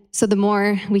 And so the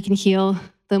more we can heal,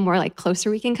 the more like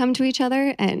closer we can come to each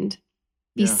other and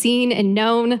be seen and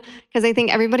known. Because I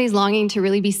think everybody's longing to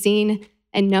really be seen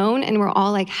and known. And we're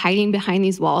all like hiding behind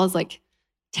these walls, like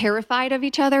terrified of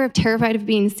each other, terrified of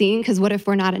being seen. Because what if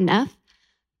we're not enough?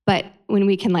 But when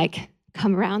we can like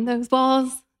come around those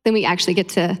walls, then we actually get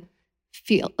to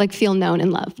feel known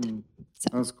and loved. So.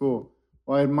 That's cool.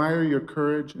 Well, I admire your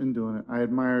courage in doing it. I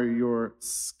admire your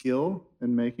skill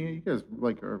in making it. You guys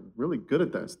like are really good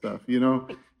at that stuff. You know,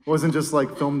 it wasn't just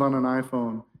like filmed on an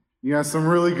iPhone. You asked some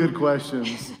really good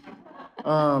questions.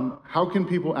 How can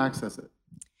people access it?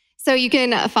 So you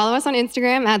can follow us on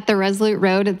Instagram at The Resolute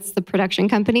Road. It's the production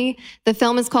company. The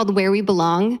film is called Where We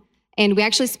Belong. And we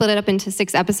actually split it up into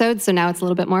 6 episodes, so now it's a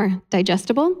little bit more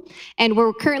digestible. And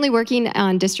we're currently working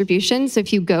on distribution. So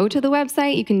if you go to the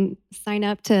website, you can sign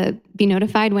up to be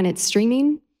notified when it's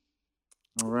streaming.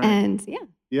 All right. And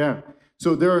yeah.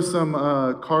 So there are some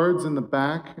cards in the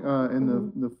back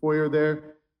in the foyer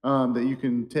there that you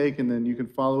can take, and then you can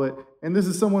follow it. And this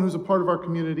is someone who's a part of our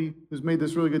community who's made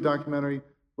this really good documentary.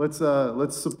 Let's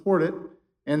support it,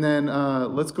 and then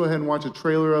let's go ahead and watch a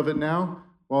trailer of it now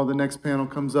while the next panel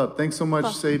comes up. Thanks so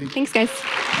much, Sadie. Thanks, guys.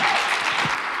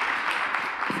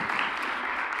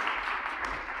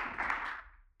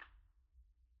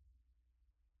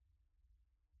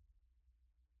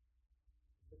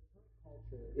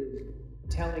 Is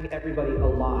telling everybody a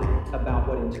lie about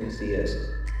what intimacy is.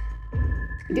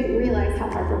 We didn't realize how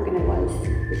heartbroken it was.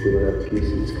 If we don't have peace,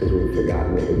 it's because we've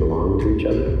forgotten that we belong to each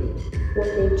other. What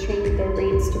they've trained their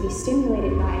brains to be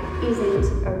stimulated by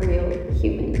isn't a real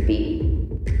human being.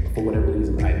 for whatever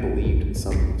reason, I believed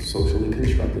some socially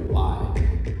constructed lie.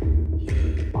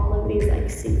 All of these like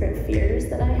secret fears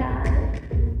that I had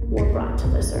were brought to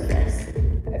the surface.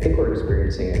 I think we're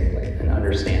experiencing an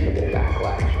understandable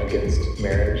backlash against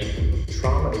marriage.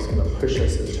 Trauma is going to push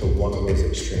us into one of those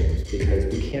extremes because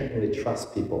we can't really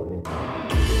trust people anymore.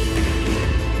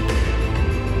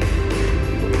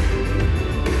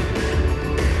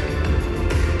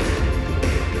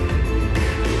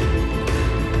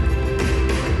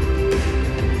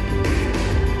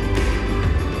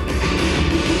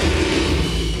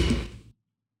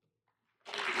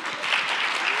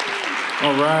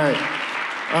 All right.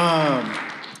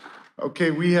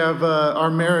 Okay, we have our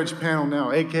marriage panel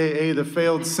now, AKA the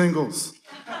failed singles.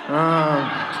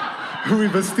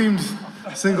 We've esteemed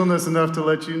singleness enough to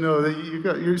let you know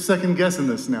that you're second guessing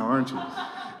this now, aren't you?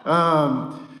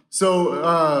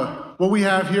 What we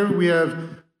have here, we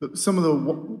have some of the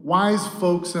wise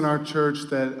folks in our church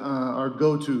that are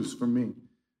go-tos for me,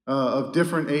 of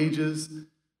different ages.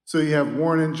 So you have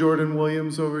Warren and Jordan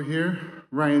Williams over here,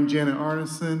 Ryan Janet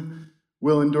Arneson,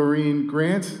 Will and Doreen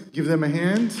Grant. Give them a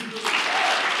hand.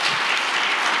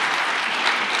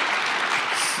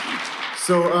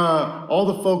 So all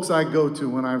the folks I go to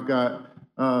when I've got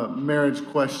marriage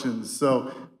questions.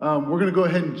 So we're going to go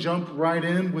ahead and jump right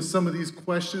in with some of these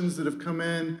questions that have come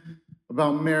in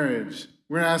about marriage.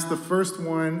 We're going to ask the first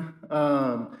one.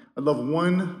 I'd love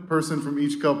one person from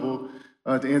each couple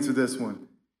to answer this one.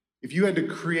 If you had to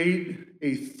create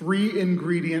a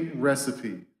 3-ingredient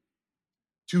recipe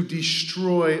to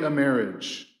destroy a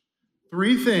marriage,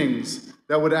 3 things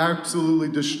that would absolutely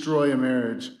destroy a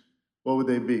marriage, what would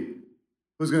they be?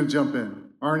 Who's going to jump in?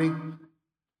 Arnie?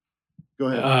 Go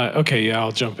ahead. Okay, yeah,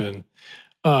 I'll jump in.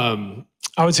 I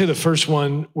would say the first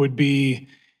one would be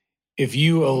if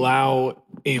you allow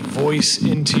a voice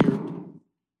into your...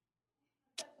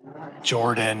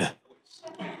 Jordan.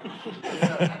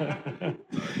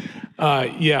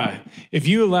 If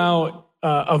you allow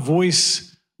a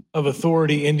voice of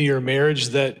authority into your marriage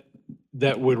that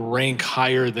would rank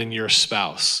higher than your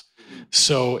spouse.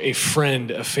 So a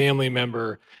friend, a family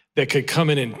member that could come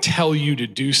in and tell you to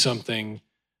do something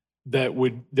that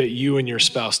you and your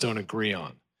spouse don't agree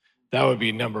on. That would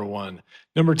be number one.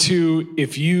 Number two,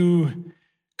 if you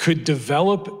could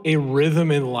develop a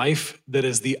rhythm in life that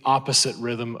is the opposite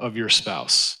rhythm of your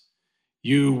spouse.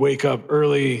 You wake up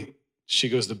early, she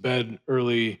goes to bed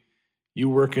early, you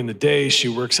work in the day, she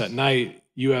works at night,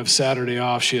 you have Saturday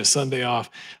off, she has Sunday off.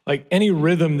 Like any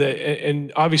rhythm that,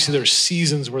 and obviously there's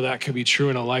seasons where that could be true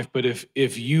in a life, but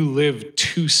if you live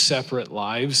 2 separate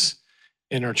lives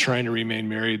and are trying to remain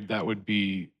married, that would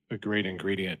be a great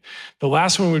ingredient. The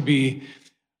last one would be,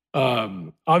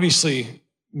 obviously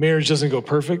marriage doesn't go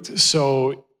perfect.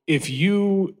 So if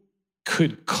you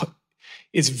could,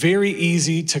 it's very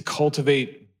easy to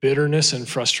cultivate bitterness and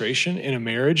frustration in a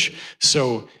marriage.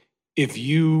 So if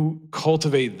you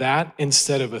cultivate that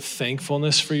instead of a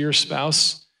thankfulness for your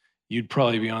spouse, you'd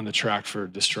probably be on the track for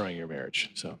destroying your marriage.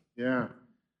 So yeah.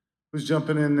 Who's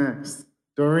jumping in next?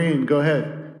 Doreen, go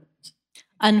ahead.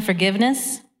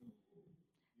 Unforgiveness,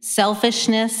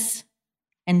 selfishness,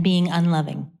 and being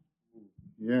unloving.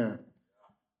 Yeah.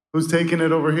 Who's taking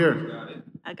it over here?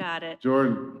 I got it.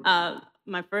 Jordan.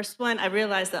 My first one, I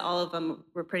realized that all of them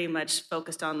were pretty much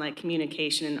focused on like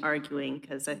communication and arguing,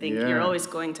 because I think you're always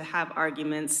going to have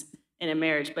arguments in a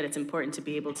marriage, but it's important to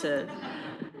be able to,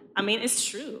 I mean, it's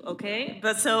true, okay?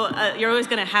 But so you're always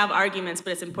gonna have arguments,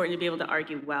 but it's important to be able to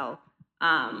argue well.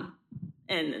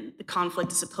 And the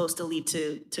conflict is supposed to lead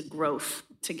to growth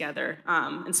together.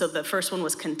 And so the first one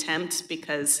was contempt,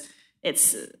 because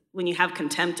it's, when you have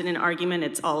contempt in an argument,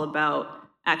 it's all about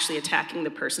actually attacking the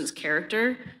person's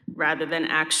character rather than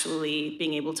actually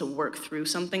being able to work through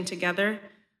something together.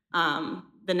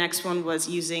 The next one was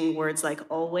using words like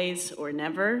always or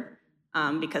never,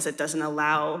 because it doesn't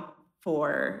allow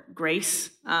for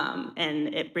grace,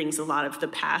 and it brings a lot of the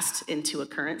past into a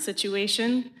current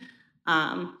situation.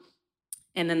 And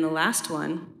then the last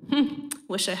one,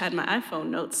 wish I had my iPhone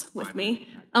notes with me.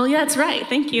 Oh yeah, that's right,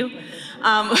 thank you.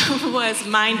 Was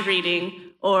mind reading,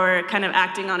 or kind of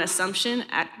acting on assumption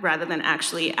rather than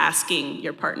actually asking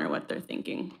your partner what they're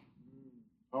thinking.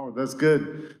 Oh, that's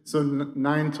good. So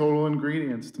 9 total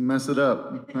ingredients to mess it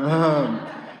up.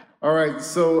 All right,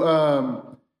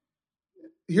 so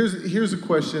here's a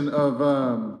question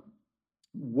of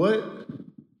what,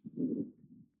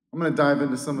 I'm gonna dive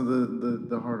into some of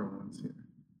the harder ones here.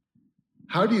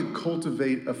 How do you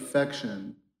cultivate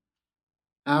affection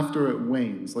after it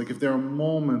wanes? Like if there are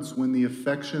moments when the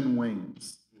affection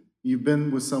wanes, you've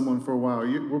been with someone for a while,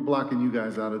 we're blocking you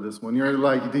guys out of this one. You're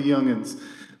like the youngins.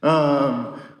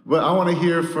 But I want to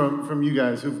hear from you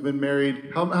guys who've been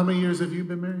married. How many years have you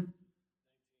been married?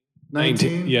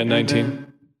 19? Yeah,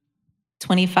 19.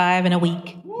 25 in a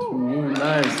week. Ooh,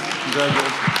 nice.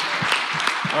 Congratulations.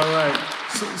 All right.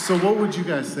 So what would you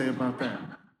guys say about that?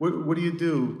 What do you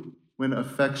do when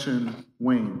affection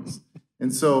wanes?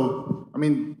 And so, I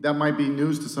mean, that might be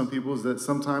news to some people, is that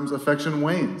sometimes affection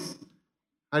wanes.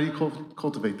 How do you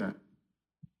cultivate that?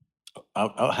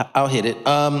 I'll hit it.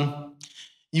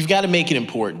 You've got to make it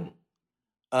important.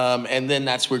 And then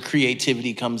that's where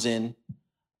creativity comes in.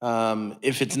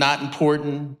 If it's not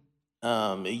important,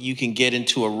 you can get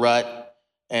into a rut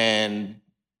and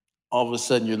all of a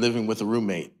sudden you're living with a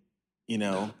roommate. You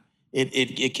know,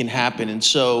 it can happen. And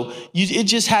so it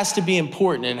just has to be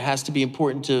important, and it has to be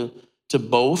important to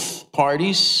both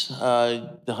parties,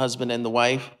 the husband and the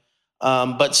wife.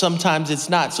 But sometimes it's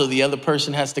not. So the other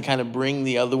person has to kind of bring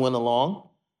the other one along.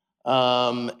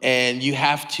 And you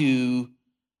have to,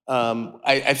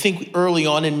 I think early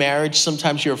on in marriage,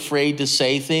 sometimes you're afraid to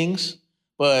say things,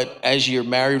 but as you're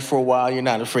married for a while, you're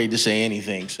not afraid to say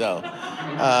anything. So,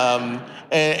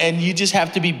 and you just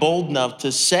have to be bold enough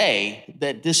to say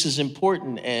that this is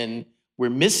important and we're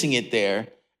missing it there.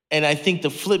 And I think the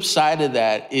flip side of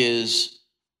that is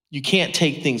you can't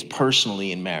take things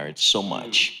personally in marriage so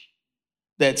much.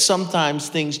 That sometimes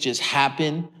things just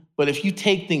happen, but if you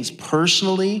take things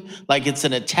personally, like it's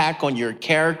an attack on your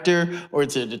character, or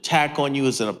it's an attack on you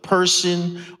as a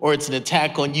person, or it's an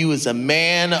attack on you as a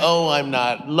man, oh, I'm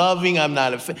not loving, I'm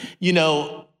not,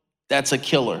 that's a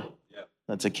killer.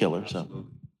 That's a killer, so.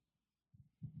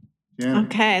 Yeah.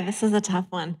 Okay, this is a tough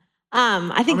one.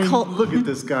 I think look at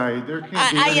this guy. There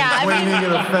can't be any waning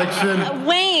in affection.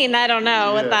 Wayne, I don't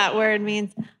know what that word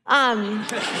means.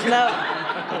 No.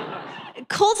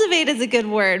 Cultivate is a good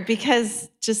word because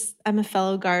I'm a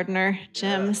fellow gardener,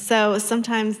 Jim. Yeah. So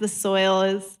sometimes the soil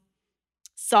is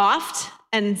soft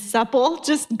and supple,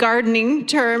 just gardening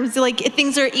terms. Like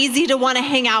things are easy to want to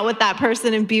hang out with that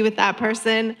person and be with that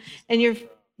person. And very,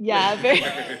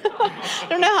 I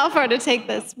don't know how far to take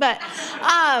this, but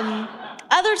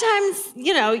other times,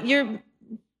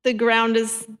 the ground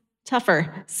is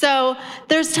tougher. So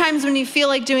there's times when you feel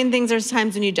like doing things, there's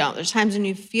times when you don't. There's times when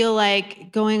you feel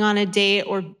like going on a date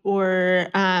or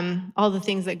all the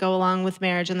things that go along with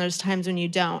marriage, and there's times when you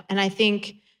don't. And I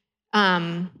think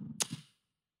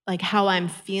like how I'm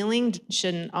feeling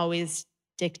shouldn't always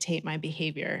dictate my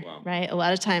behavior, right? A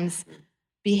lot of times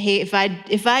if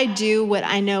I do what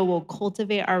I know will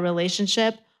cultivate our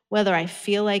relationship, whether I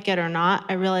feel like it or not,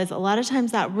 I realize a lot of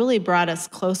times that really brought us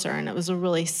closer, and it was a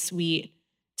really sweet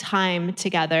time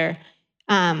together,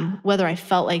 whether I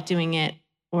felt like doing it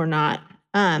or not.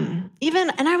 And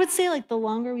I would say like the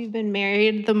longer we've been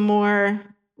married, the more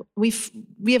we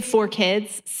have 4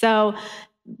 kids, so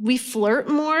we flirt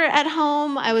more at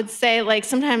home. I would say like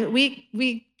sometimes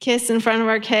we kiss in front of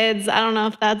our kids. I don't know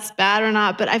if that's bad or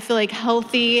not, but I feel like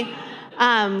healthy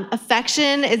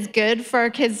affection is good for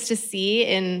our kids to see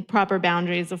in proper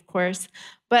boundaries, of course.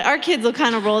 But our kids will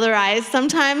kind of roll their eyes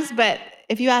sometimes, but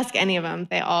if you ask any of them,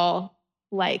 they all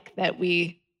like that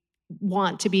we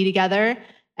want to be together.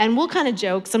 And we'll kind of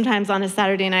joke sometimes on a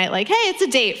Saturday night, like, hey, it's a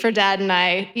date for Dad and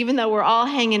I. Even though we're all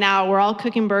hanging out, we're all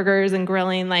cooking burgers and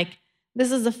grilling, like,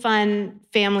 this is a fun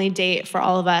family date for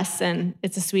all of us, and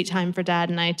it's a sweet time for Dad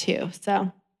and I too,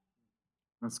 so.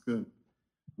 That's good.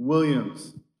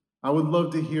 Williams, I would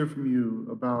love to hear from you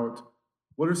about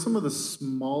what are some of the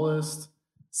smallest,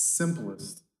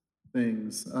 simplest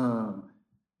things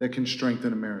that can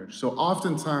strengthen a marriage. So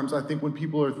oftentimes, I think when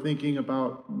people are thinking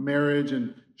about marriage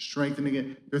and strengthening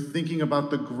it, they're thinking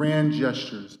about the grand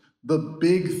gestures, the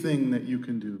big thing that you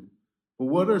can do. But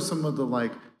what are some of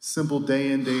the simple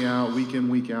day in, day out, week in,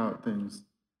 week out things?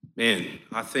 Man,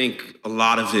 I think a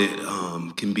lot of it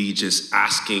can be just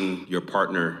asking your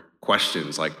partner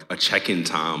questions, like a check-in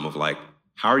time of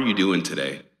how are you doing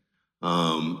today?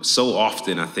 So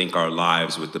often, I think our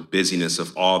lives, with the busyness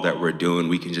of all that we're doing,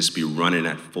 we can just be running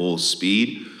at full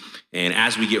speed. And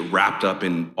as we get wrapped up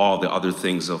in all the other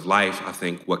things of life, I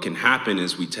think what can happen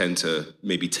is we tend to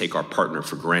maybe take our partner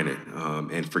for granted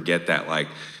and forget that, like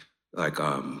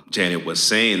Janet was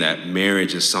saying, that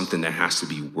marriage is something that has to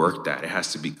be worked at. It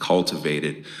has to be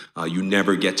cultivated. You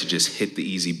never get to just hit the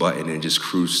easy button and just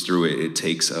cruise through it. It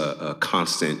takes a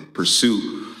constant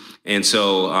pursuit. And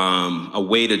so a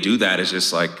way to do that is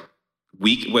just I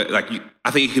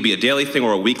think it could be a daily thing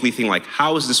or a weekly thing. Like,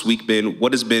 how has this week been?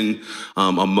 What has been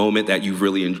a moment that we've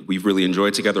really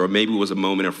enjoyed together? Or maybe it was a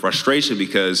moment of frustration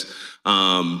because,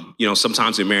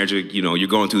 sometimes in marriage, you're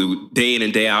going through day in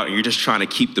and day out and you're just trying to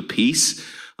keep the peace.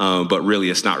 but really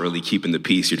it's not really keeping the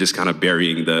peace. You're just kind of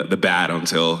burying the bad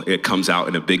until it comes out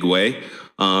in a big way.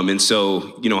 And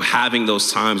so, having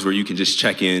those times where you can just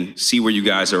check in, see where you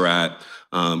guys are at,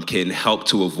 can help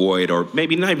to avoid, or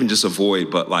maybe not even just avoid,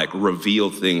 but like reveal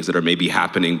things that are maybe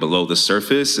happening below the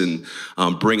surface and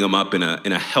bring them up in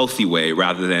a healthy way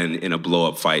rather than in a blow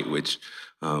up fight, which,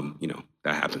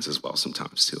 that happens as well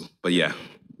sometimes too. But yeah.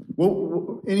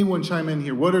 Well, anyone chime in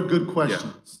here? What are good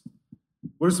questions?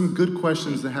 Yeah. What are some good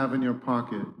questions to have in your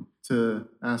pocket to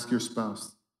ask your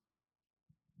spouse?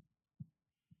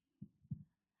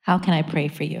 How can I pray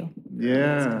for you?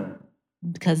 Yeah.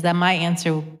 Because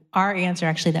our answer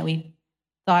actually that we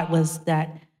thought was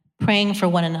that praying for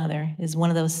one another is one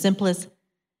of the simplest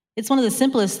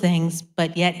things,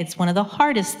 but yet it's one of the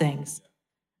hardest things.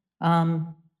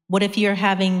 What if you're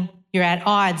at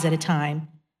odds at a time?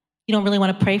 You don't really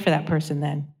want to pray for that person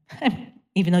then.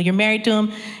 Even though you're married to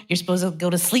him, you're supposed to go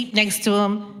to sleep next to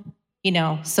him,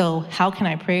 So how can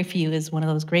I pray for you is one of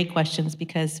those great questions,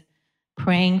 because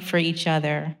praying for each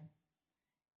other,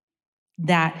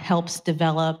 that helps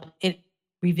develop, it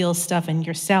reveals stuff in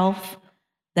yourself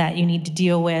that you need to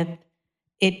deal with.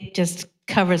 It just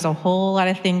covers a whole lot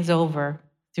of things over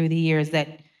through the years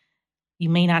that you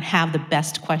may not have the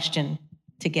best question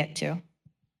to get to.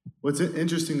 What's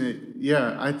interesting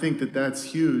that, I think that's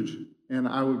huge. And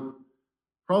I would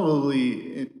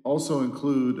probably also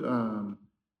include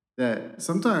that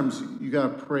sometimes you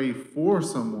got to pray for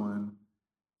someone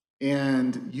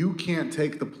and you can't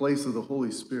take the place of the Holy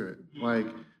Spirit. Like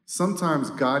sometimes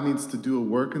God needs to do a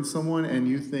work in someone and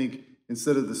you think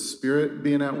instead of the Spirit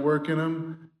being at work in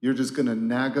them, you're just going to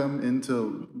nag them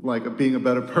into like being a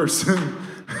better person.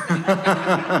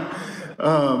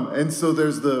 And so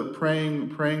there's the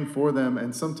praying for them.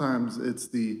 And sometimes it's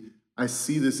I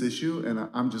see this issue and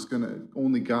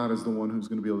only God is the one who's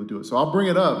going to be able to do it. So I'll bring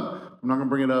it up. I'm not going to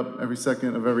bring it up every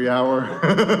second of every hour.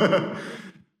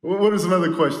 What are some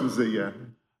other questions that you have?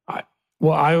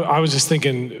 I was just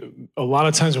thinking a lot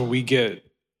of times when we get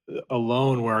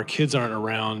alone where our kids aren't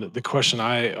around, the question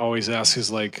I always ask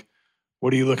is like,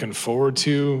 what are you looking forward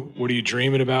to? What are you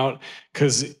dreaming about?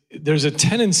 Because there's a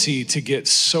tendency to get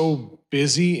so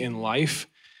busy in life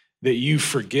that you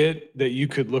forget that you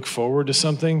could look forward to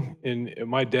something. And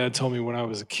my dad told me when I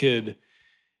was a kid,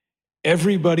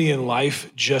 everybody in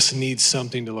life just needs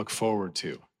something to look forward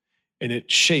to. And it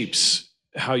shapes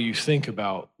how you think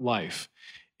about life.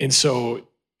 And so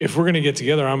if we're going to get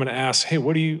together, I'm going to ask, hey,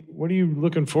 what are you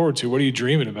looking forward to? What are you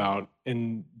dreaming about?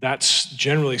 And that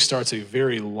generally starts a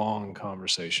very long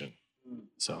conversation.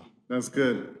 So that's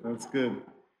good. That's good.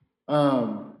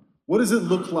 What does it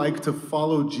look like to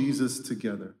follow Jesus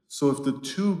together? So if the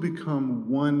two become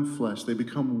one flesh, they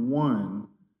become one,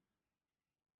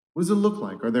 what does it look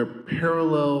like? Are there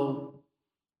parallel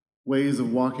ways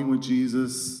of walking with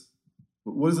Jesus?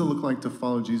 What does it look like to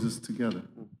follow Jesus together?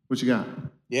 What you got?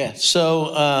 Yeah,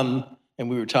 so, and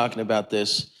we were talking about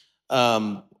this.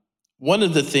 One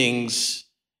of the things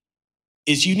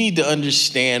is you need to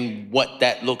understand what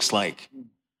that looks like,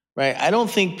 right? I don't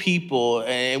think people,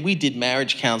 and we did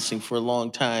marriage counseling for a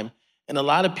long time, and a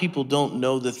lot of people don't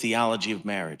know the theology of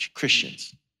marriage,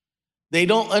 Christians. They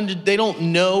don't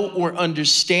know or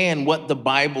understand what the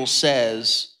Bible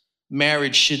says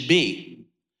marriage should be.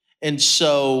 And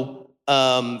so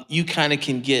you kind of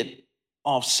can get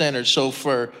off center. So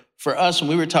for us, when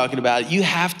we were talking about it, you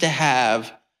have to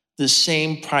have the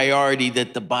same priority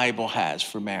that the Bible has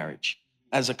for marriage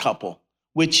as a couple,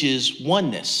 which is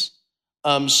oneness.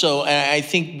 So I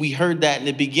think we heard that in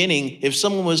the beginning. If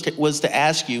someone was to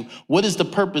ask you, what is the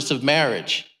purpose of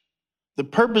marriage? The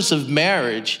purpose of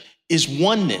marriage is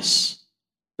oneness.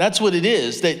 That's what it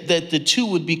is, that the two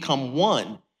would become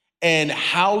one. And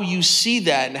how you see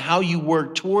that and how you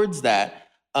work towards that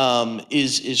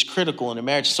is critical in a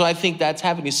marriage. So I think that's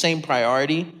having the same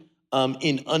priority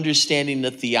in understanding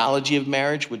the theology of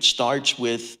marriage, which starts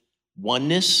with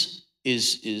oneness,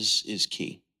 is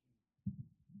key.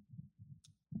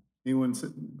 Anyone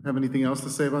have anything else to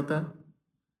say about that?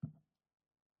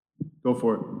 Go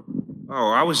for it.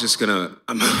 Oh, I was just gonna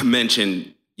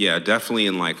mention, definitely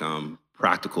in like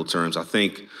practical terms. I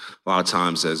think a lot of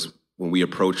times when we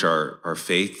approach our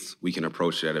faith, we can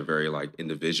approach it at a very like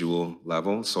individual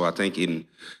level. So I think in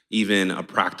even a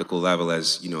practical level,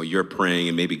 as you're praying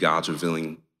and maybe God's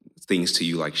revealing things to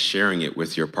you, like sharing it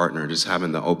with your partner, just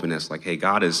having the openness, like, hey,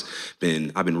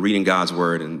 I've been reading God's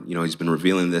word and he's been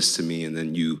revealing this to me. And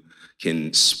then you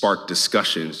can spark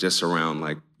discussions just around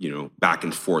like, back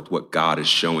and forth what God is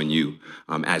showing you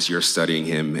as you're studying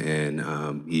him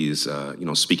and he's,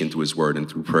 speaking through his word and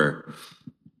through prayer.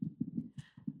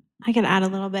 I can add a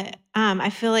little bit. I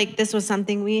feel like this was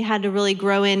something we had to really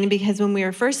grow in because when we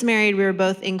were first married, we were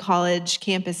both in college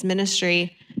campus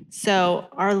ministry. So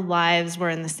our lives were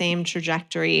in the same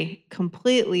trajectory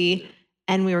completely.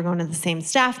 And we were going to the same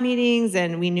staff meetings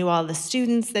and we knew all the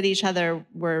students that each other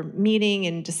were meeting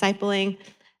and discipling.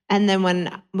 And then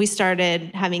when we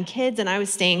started having kids and I was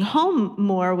staying home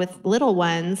more with little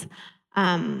ones,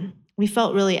 we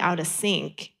felt really out of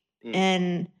sync.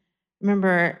 And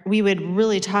remember, we would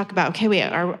really talk about, okay, wait,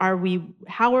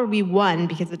 how are we one?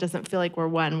 Because it doesn't feel like we're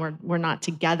one. We're not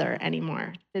together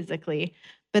anymore physically.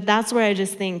 But that's where I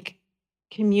just think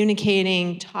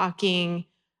communicating, talking,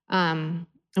 and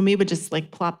we would just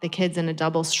like plop the kids in a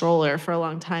double stroller for a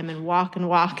long time and walk and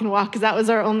walk and walk, because that was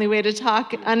our only way to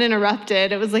talk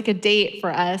uninterrupted. It was like a date for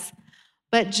us.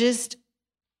 But just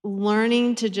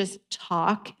learning to just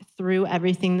talk through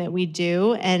everything that we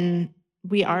do, and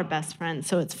we are best friends.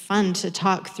 So it's fun to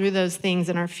talk through those things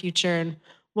in our future and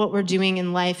what we're doing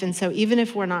in life. And so even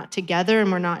if we're not together and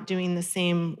we're not doing the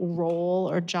same role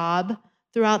or job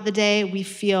throughout the day, we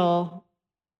feel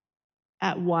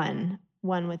at one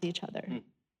with each other.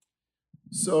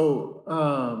 So,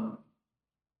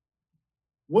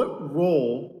 what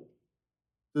role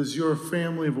does your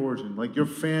family of origin, like your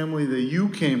family that you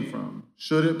came from,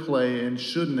 should it play and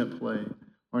shouldn't it play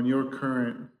on your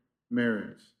current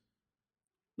marriage?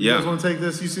 You guys want to take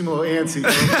this? You seem a little antsy.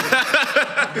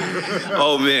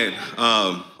 Oh, man.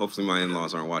 Hopefully my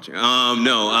in-laws aren't watching. You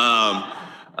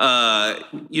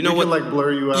know what? Like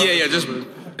blur you out. Yeah, just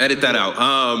edit that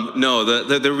out. No,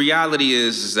 the reality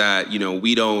is that, you know,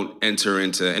 we don't enter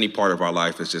into any part of our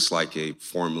life as just like a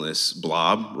formless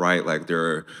blob, right? Like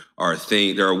there are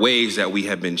ways that we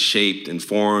have been shaped and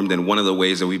formed, and one of the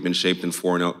ways that we've been shaped and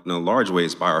formed in a large way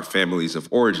is by our families of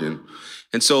origin.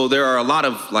 And so there are a lot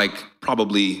of like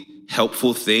probably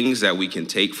helpful things that we can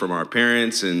take from our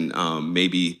parents and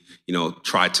maybe, you know,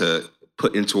 try to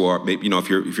put into our, maybe, you know, if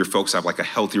your folks have like a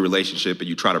healthy relationship and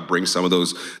you try to bring some of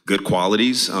those good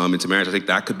qualities into marriage, I think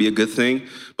that could be a good thing.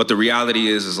 But the reality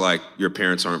is like your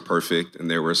parents aren't perfect,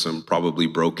 and there were some probably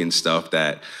broken stuff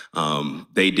that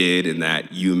they did and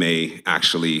that you may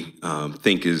actually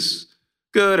think is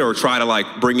good or try to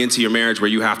like bring into your marriage where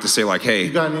you have to say like, hey.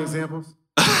 You got any examples?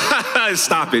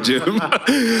 Stop it, Jim.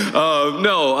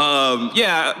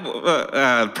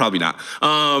 Probably not.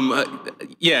 I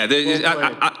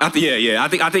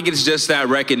think it's just that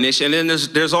recognition. And then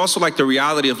there's also like the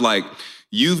reality of like,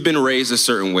 you've been raised a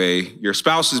certain way, your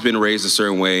spouse has been raised a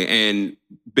certain way, and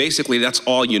basically that's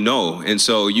all you know. And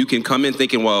so you can come in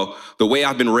thinking, well, the way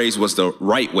I've been raised was the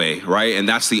right way, right? And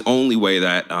that's the only way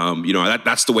that,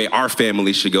 that's the way our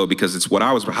family should go because it's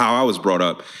how I was brought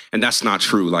up. And that's not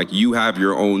true. Like you have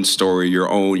your own story,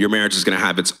 your marriage is going to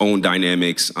have its own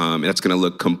dynamics. And it's going to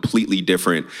look completely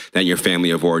different than your family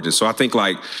of origin. So I think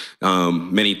like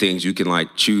many things you can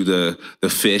like chew the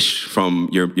fish from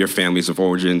your families of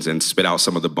origins and spit out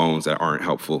some of the bones that aren't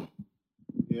helpful.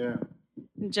 Yeah.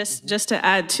 Just to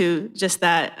add to just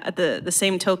that, at the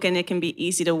same token, it can be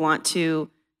easy to want to,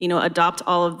 you know, adopt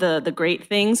all of the great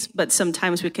things, but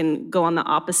sometimes we can go on the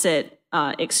opposite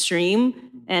extreme.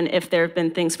 And if there have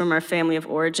been things from our family of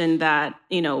origin that,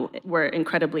 you know, were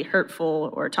incredibly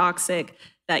hurtful or toxic,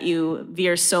 that you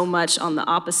veer so much on the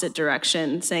opposite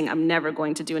direction, saying, I'm never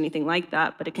going to do anything like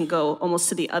that, but it can go almost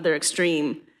to the other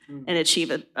extreme and achieve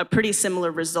a pretty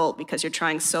similar result because you're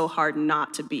trying so hard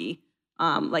not to be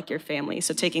like your family.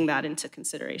 So taking that into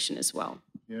consideration as well.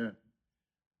 Yeah.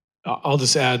 I'll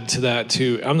just add to that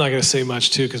too. I'm not going to say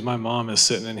much too because my mom is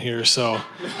sitting in here. So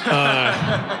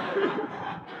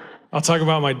I'll talk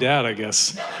about my dad, I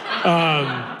guess.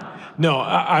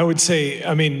 I would say,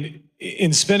 I mean,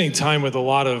 in spending time with a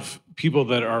lot of people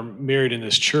that are married in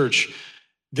this church,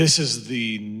 this is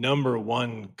the number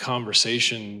one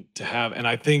conversation to have. And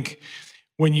I think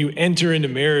when you enter into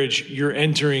marriage, you're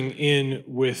entering in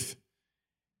with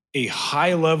a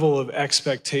high level of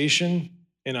expectation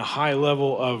and a high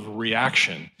level of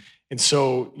reaction. And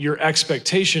so your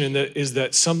expectation is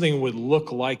that something would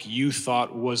look like you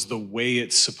thought was the way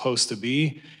it's supposed to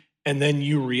be, and then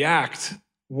you react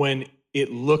when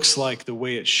it looks like the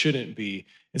way it shouldn't be.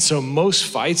 And so most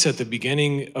fights at the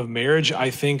beginning of marriage,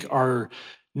 I think, are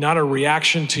not a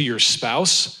reaction to your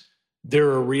spouse.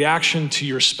 They're a reaction to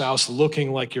your spouse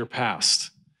looking like your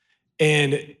past.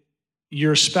 And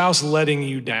your spouse letting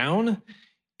you down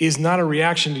is not a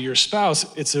reaction to your spouse.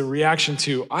 It's a reaction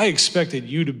to, I expected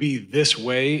you to be this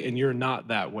way and you're not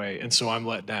that way. And so I'm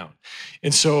let down.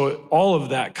 And so all of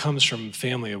that comes from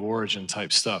family of origin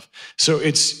type stuff. So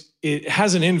it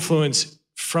has an influence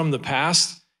from the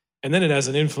past, and then it has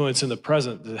an influence in the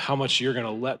present, how much you're going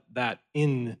to let that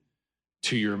in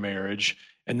to your marriage.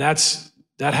 And that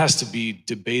has to be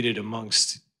debated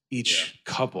amongst each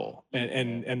couple,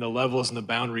 and the levels and the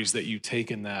boundaries that you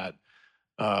take in that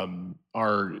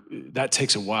that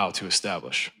takes a while to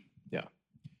establish. Yeah.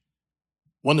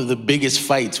 One of the biggest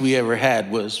fights we ever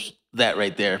had was that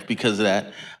right there because of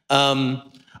that.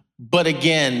 But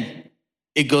again,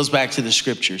 it goes back to the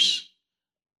scriptures.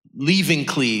 Leave and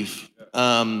cleave.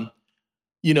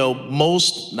 You know,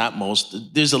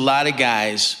 there's a lot of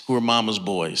guys who are mama's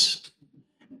boys.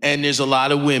 And there's a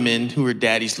lot of women who are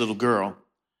daddy's little girl.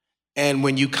 And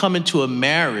when you come into a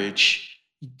marriage,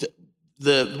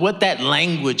 what that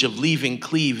language of leave and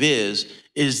cleave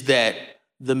is that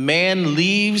the man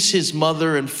leaves his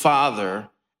mother and father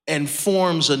and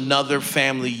forms another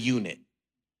family unit.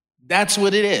 That's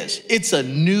what it is. It's a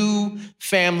new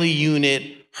family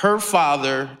unit. Her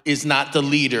father is not the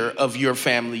leader of your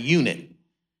family unit.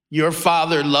 Your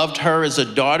father loved her as a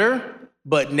daughter,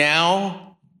 but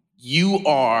now you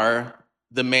are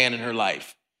the man in her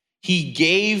life. He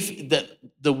gave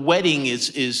the wedding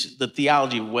is the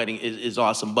theology of wedding is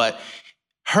awesome, but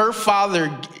her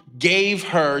father gave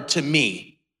her to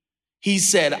me. He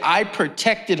said, I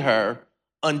protected her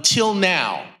until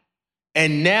now,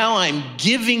 and now I'm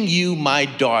giving you my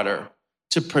daughter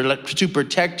to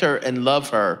protect her and love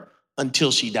her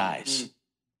until she dies.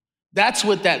 That's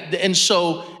what and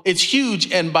so it's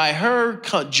huge. And by her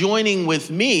joining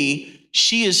with me,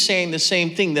 she is saying the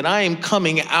same thing, that I am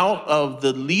coming out of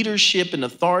the leadership and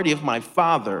authority of my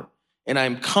father, and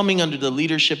I'm coming under the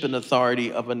leadership and authority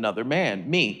of another man,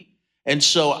 me. And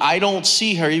so I don't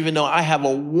see her, even though I have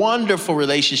a wonderful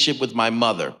relationship with my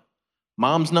mother.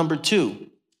 Mom's number two.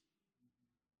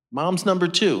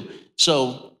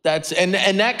 So that's, and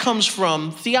that comes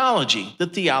from theology, the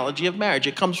theology of marriage.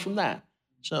 It comes from that.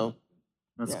 So.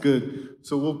 That's good.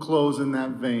 So we'll close in that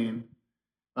vein.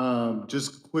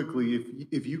 Just quickly,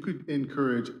 if you could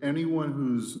encourage anyone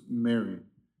who's married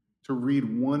to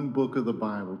read one book of the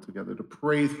Bible together, to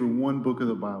pray through one book of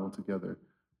the Bible together,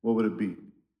 what would it be?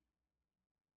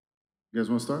 You guys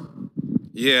want to start?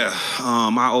 Yeah,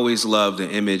 I always love the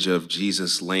image of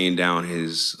Jesus laying down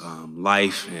his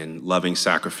life and loving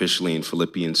sacrificially in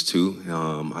Philippians 2.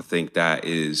 I think that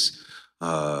is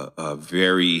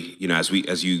very,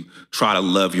 as you try to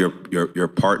love your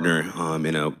partner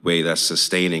in a way that's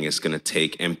sustaining, it's going to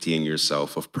take emptying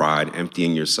yourself of pride,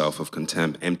 emptying yourself of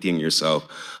contempt, emptying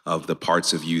yourself of the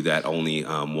parts of you that only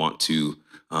want to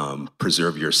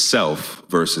preserve yourself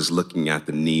versus looking at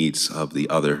the needs of the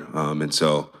other. And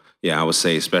so, yeah, I would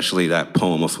say especially that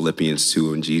poem of Philippians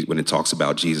 2, when it talks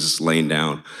about Jesus laying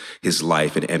down his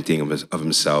life and emptying of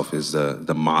himself, is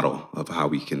the model of how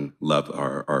we can love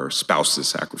our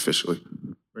spouses sacrificially.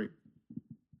 Great.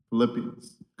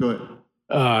 Philippians. Go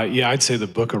ahead. Yeah, I'd say the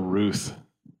book of Ruth.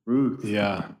 Ruth.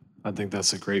 Yeah, I think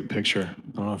that's a great picture.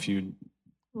 I don't know if you...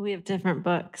 We have different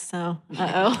books, so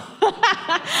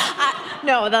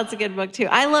no, that's a good book too.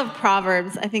 I love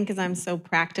Proverbs, I think, because I'm so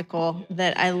practical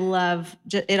that I love,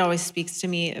 it always speaks to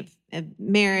me of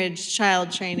marriage,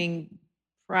 child training,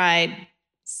 pride,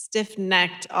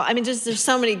 stiff-necked. I mean, just there's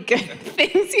so many good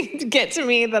things you get to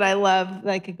me that I love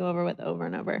that I could go over with over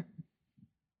and over.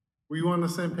 Were you on the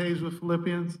same page with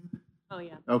Philippians? Oh,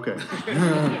 yeah. Okay.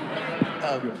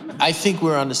 I think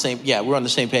we're on the same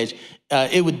page.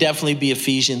 It would definitely be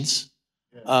Ephesians.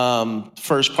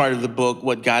 First part of the book,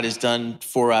 what God has done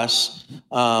for us.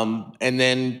 And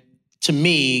then to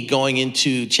me, going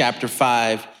into chapter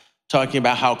 5, talking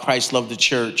about how Christ loved the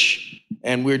church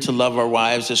and we're to love our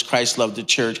wives as Christ loved the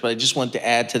church. But I just want to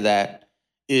add to that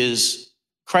is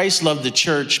Christ loved the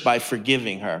church by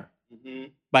forgiving her,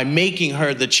 by making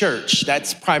her the church.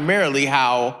 That's primarily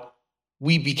how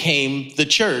we became the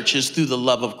church, is through the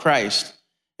love of Christ.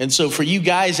 And so for you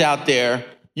guys out there,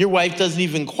 your wife doesn't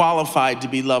even qualify to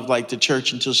be loved like the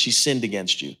church until she sinned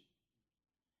against you.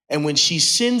 And when she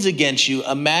sins against you,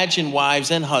 imagine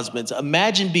wives and husbands,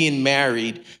 imagine being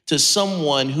married to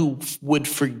someone who would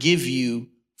forgive you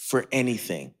for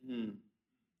anything.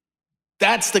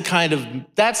 That's the kind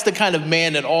of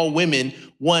man that all women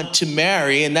want to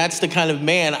marry, and that's the kind of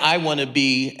man I want to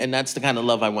be, and that's the kind of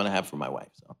love I want to have for my wife.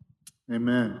 So.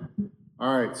 Amen.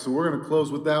 All right, so we're going to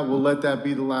close with that. We'll let that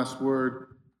be the last word.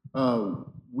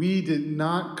 We did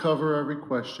not cover every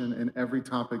question and every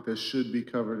topic that should be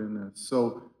covered in this.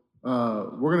 So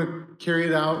we're going to carry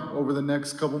it out over the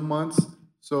next couple months.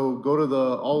 So go to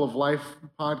the All of Life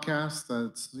podcast.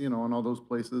 That's, on all those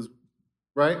places,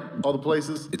 right? All the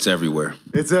places? It's everywhere.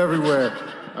 It's everywhere.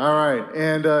 All right.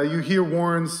 And you hear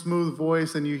Warren's smooth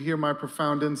voice and you hear my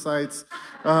profound insights.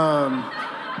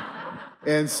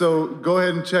 And so go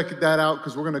ahead and check that out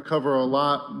because we're going to cover a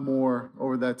lot more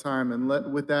over that time. And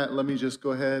with that, let me just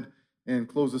go ahead and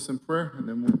close us in prayer, and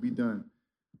then we'll be done.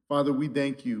 Father, we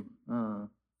thank you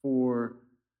for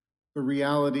the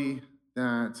reality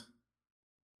that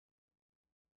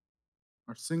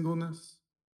our singleness,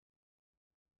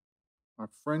 our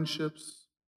friendships,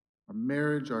 our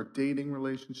marriage, our dating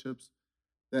relationships,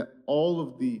 that all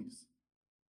of these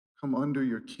come under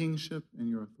your kingship and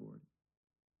your authority.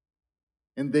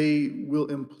 And they will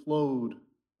implode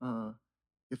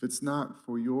if it's not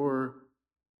for your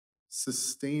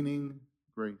sustaining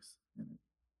grace in it.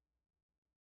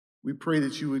 We pray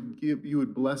that you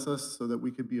would bless us so that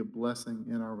we could be a blessing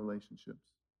in our relationships.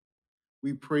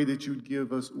 We pray that you'd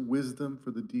give us wisdom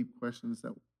for the deep questions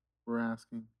that we're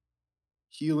asking,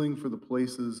 healing for the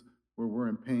places where we're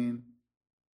in pain,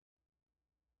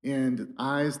 and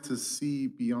eyes to see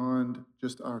beyond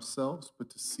just ourselves, but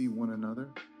to see one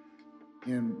another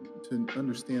and to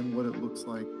understand what it looks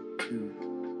like to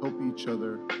help each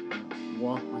other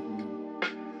walk with you.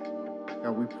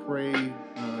 God, we pray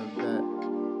that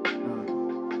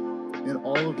in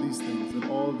all of these things, in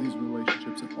all of these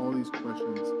relationships, in all these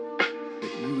questions,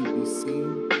 that you would be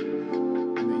seen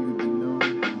and that you would be known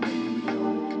and that you would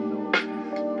know that you know us.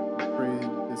 We pray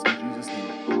this in Jesus'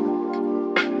 name.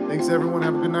 Amen. Thanks, everyone.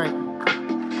 Have a good night.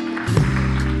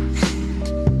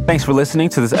 Thanks for listening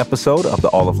to this episode of the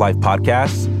All of Life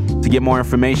podcast. To get more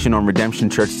information on Redemption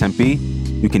Church Tempe,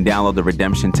 you can download the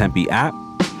Redemption Tempe app,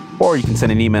 or you can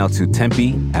send an email to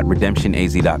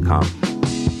tempe@redemptionaz.com.